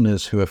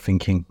listeners who are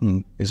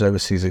thinking, is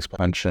overseas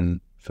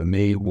expansion for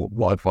me?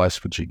 What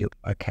advice would you give?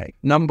 Okay.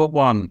 Number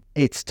one,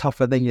 it's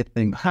tougher than you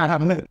think.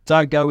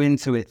 Don't go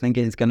into it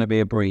thinking it's going to be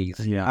a breeze.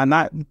 Yeah. And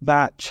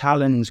that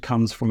challenge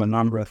comes from a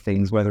number of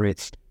things, whether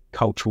it's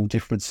cultural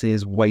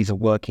differences, ways of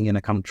working in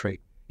a country.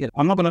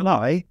 I'm not going to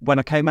lie, when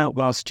I came out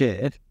last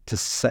year to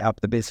set up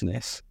the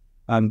business,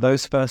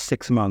 those first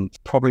 6 months,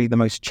 probably the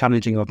most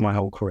challenging of my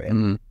whole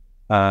career.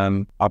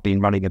 I've been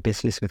running a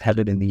business with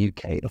Helen in the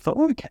UK. I thought,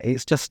 okay,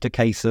 it's just a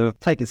case of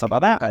taking some of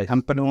that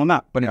and putting on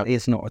that, but it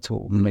is not at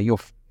all.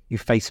 You're you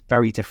face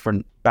very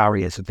different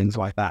barriers and things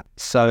like that.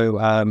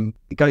 So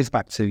it goes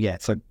back to,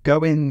 so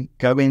go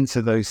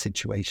into those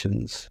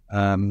situations,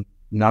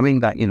 knowing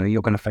that,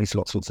 you're going to face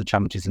lots of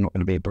challenges and not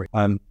going to be a brick.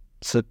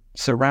 So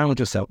surround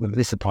yourself,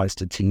 this applies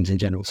to teams in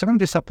general, surround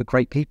yourself with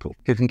great people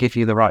who can give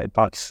you the right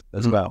advice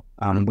as well.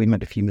 We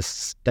made a few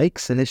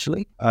mistakes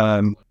initially.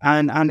 And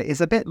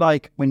it's a bit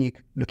like when you're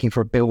looking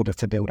for a builder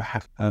to build a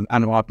house. And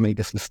I've made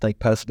this mistake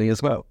personally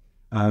as well,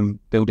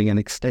 building an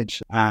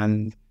extension.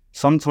 And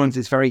sometimes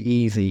it's very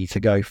easy to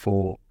go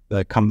for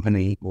the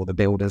company or the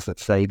builders that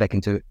say they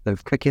can do it the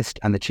quickest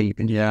and the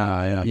cheapest.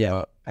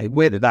 Yeah.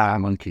 With that,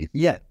 monkey.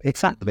 Yeah,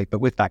 exactly. But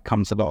with that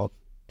comes a lot of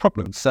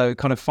problems. So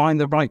kind of find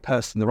the right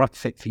person, the right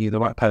fit for you, the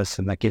right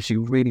person that gives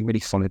you really, really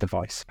solid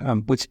advice,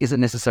 which isn't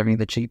necessarily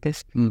the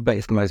cheapest, but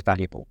it's the most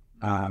valuable.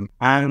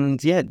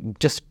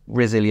 Just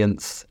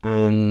resilience,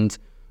 and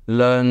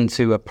learn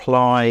to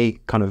apply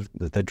kind of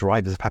the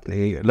drivers of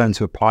happiness, learn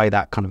to apply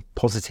that kind of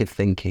positive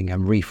thinking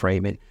and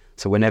reframe it.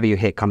 So whenever you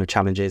hit kind of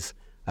challenges,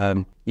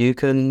 you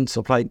can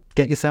sort of like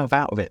get yourself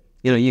out of it.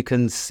 You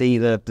can see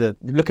the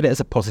look at it as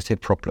a positive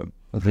problem,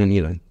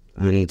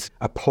 and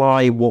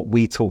apply what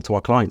we talk to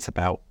our clients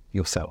about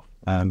yourself.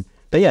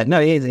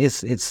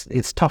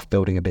 It's tough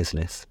building a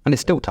business, and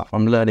it's still tough.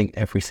 I'm learning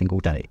every single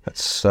day.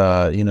 It's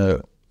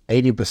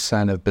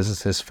 80% of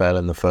businesses fail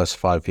in the first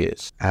 5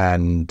 years,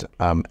 and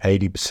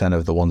 80%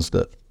 of the ones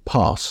that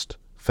passed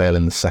fail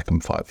in the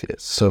second 5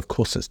 years. So of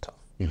course it's tough.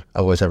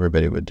 Otherwise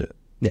everybody would do it.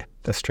 Yeah,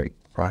 that's true.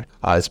 Right.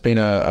 It's been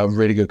a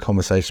really good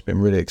conversation. It's been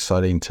really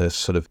exciting to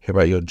sort of hear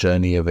about your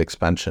journey of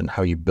expansion,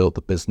 how you built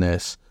the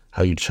business,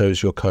 how you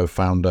chose your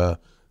co-founder,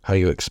 how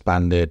you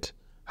expanded,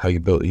 how you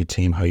built your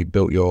team, how you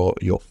built your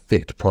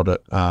fit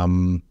product.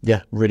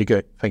 Really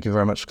good. Thank you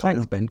very much.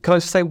 Thanks, Ben. Can I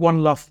just say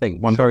one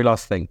very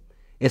last thing?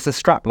 It's a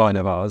strap line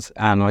of ours,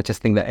 and I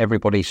just think that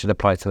everybody should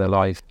apply it to their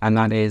lives. And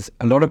that is,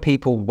 a lot of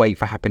people wait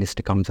for happiness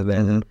to come to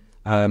them.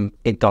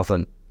 It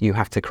doesn't. You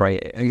have to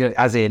create it.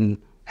 As in,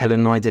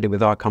 Helen and I did it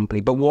with our company.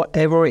 But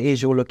whatever it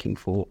is you're looking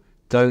for,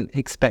 don't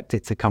expect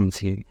it to come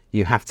to you.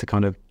 You have to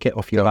kind of get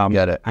off your bum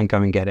and go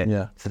and get it.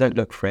 Yeah. So don't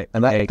look for it.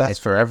 And that's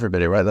for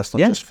everybody, right? That's not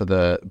just for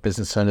the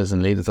business owners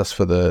and leaders. That's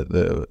for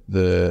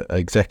the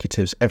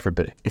executives,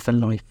 everybody. It's a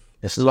life.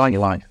 It's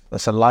life.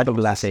 That's a life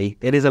lesson.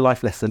 It is a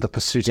life lesson. The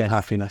pursuit of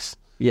happiness.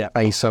 Yeah.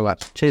 Thank you so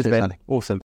much. Cheers, Ben. Awesome.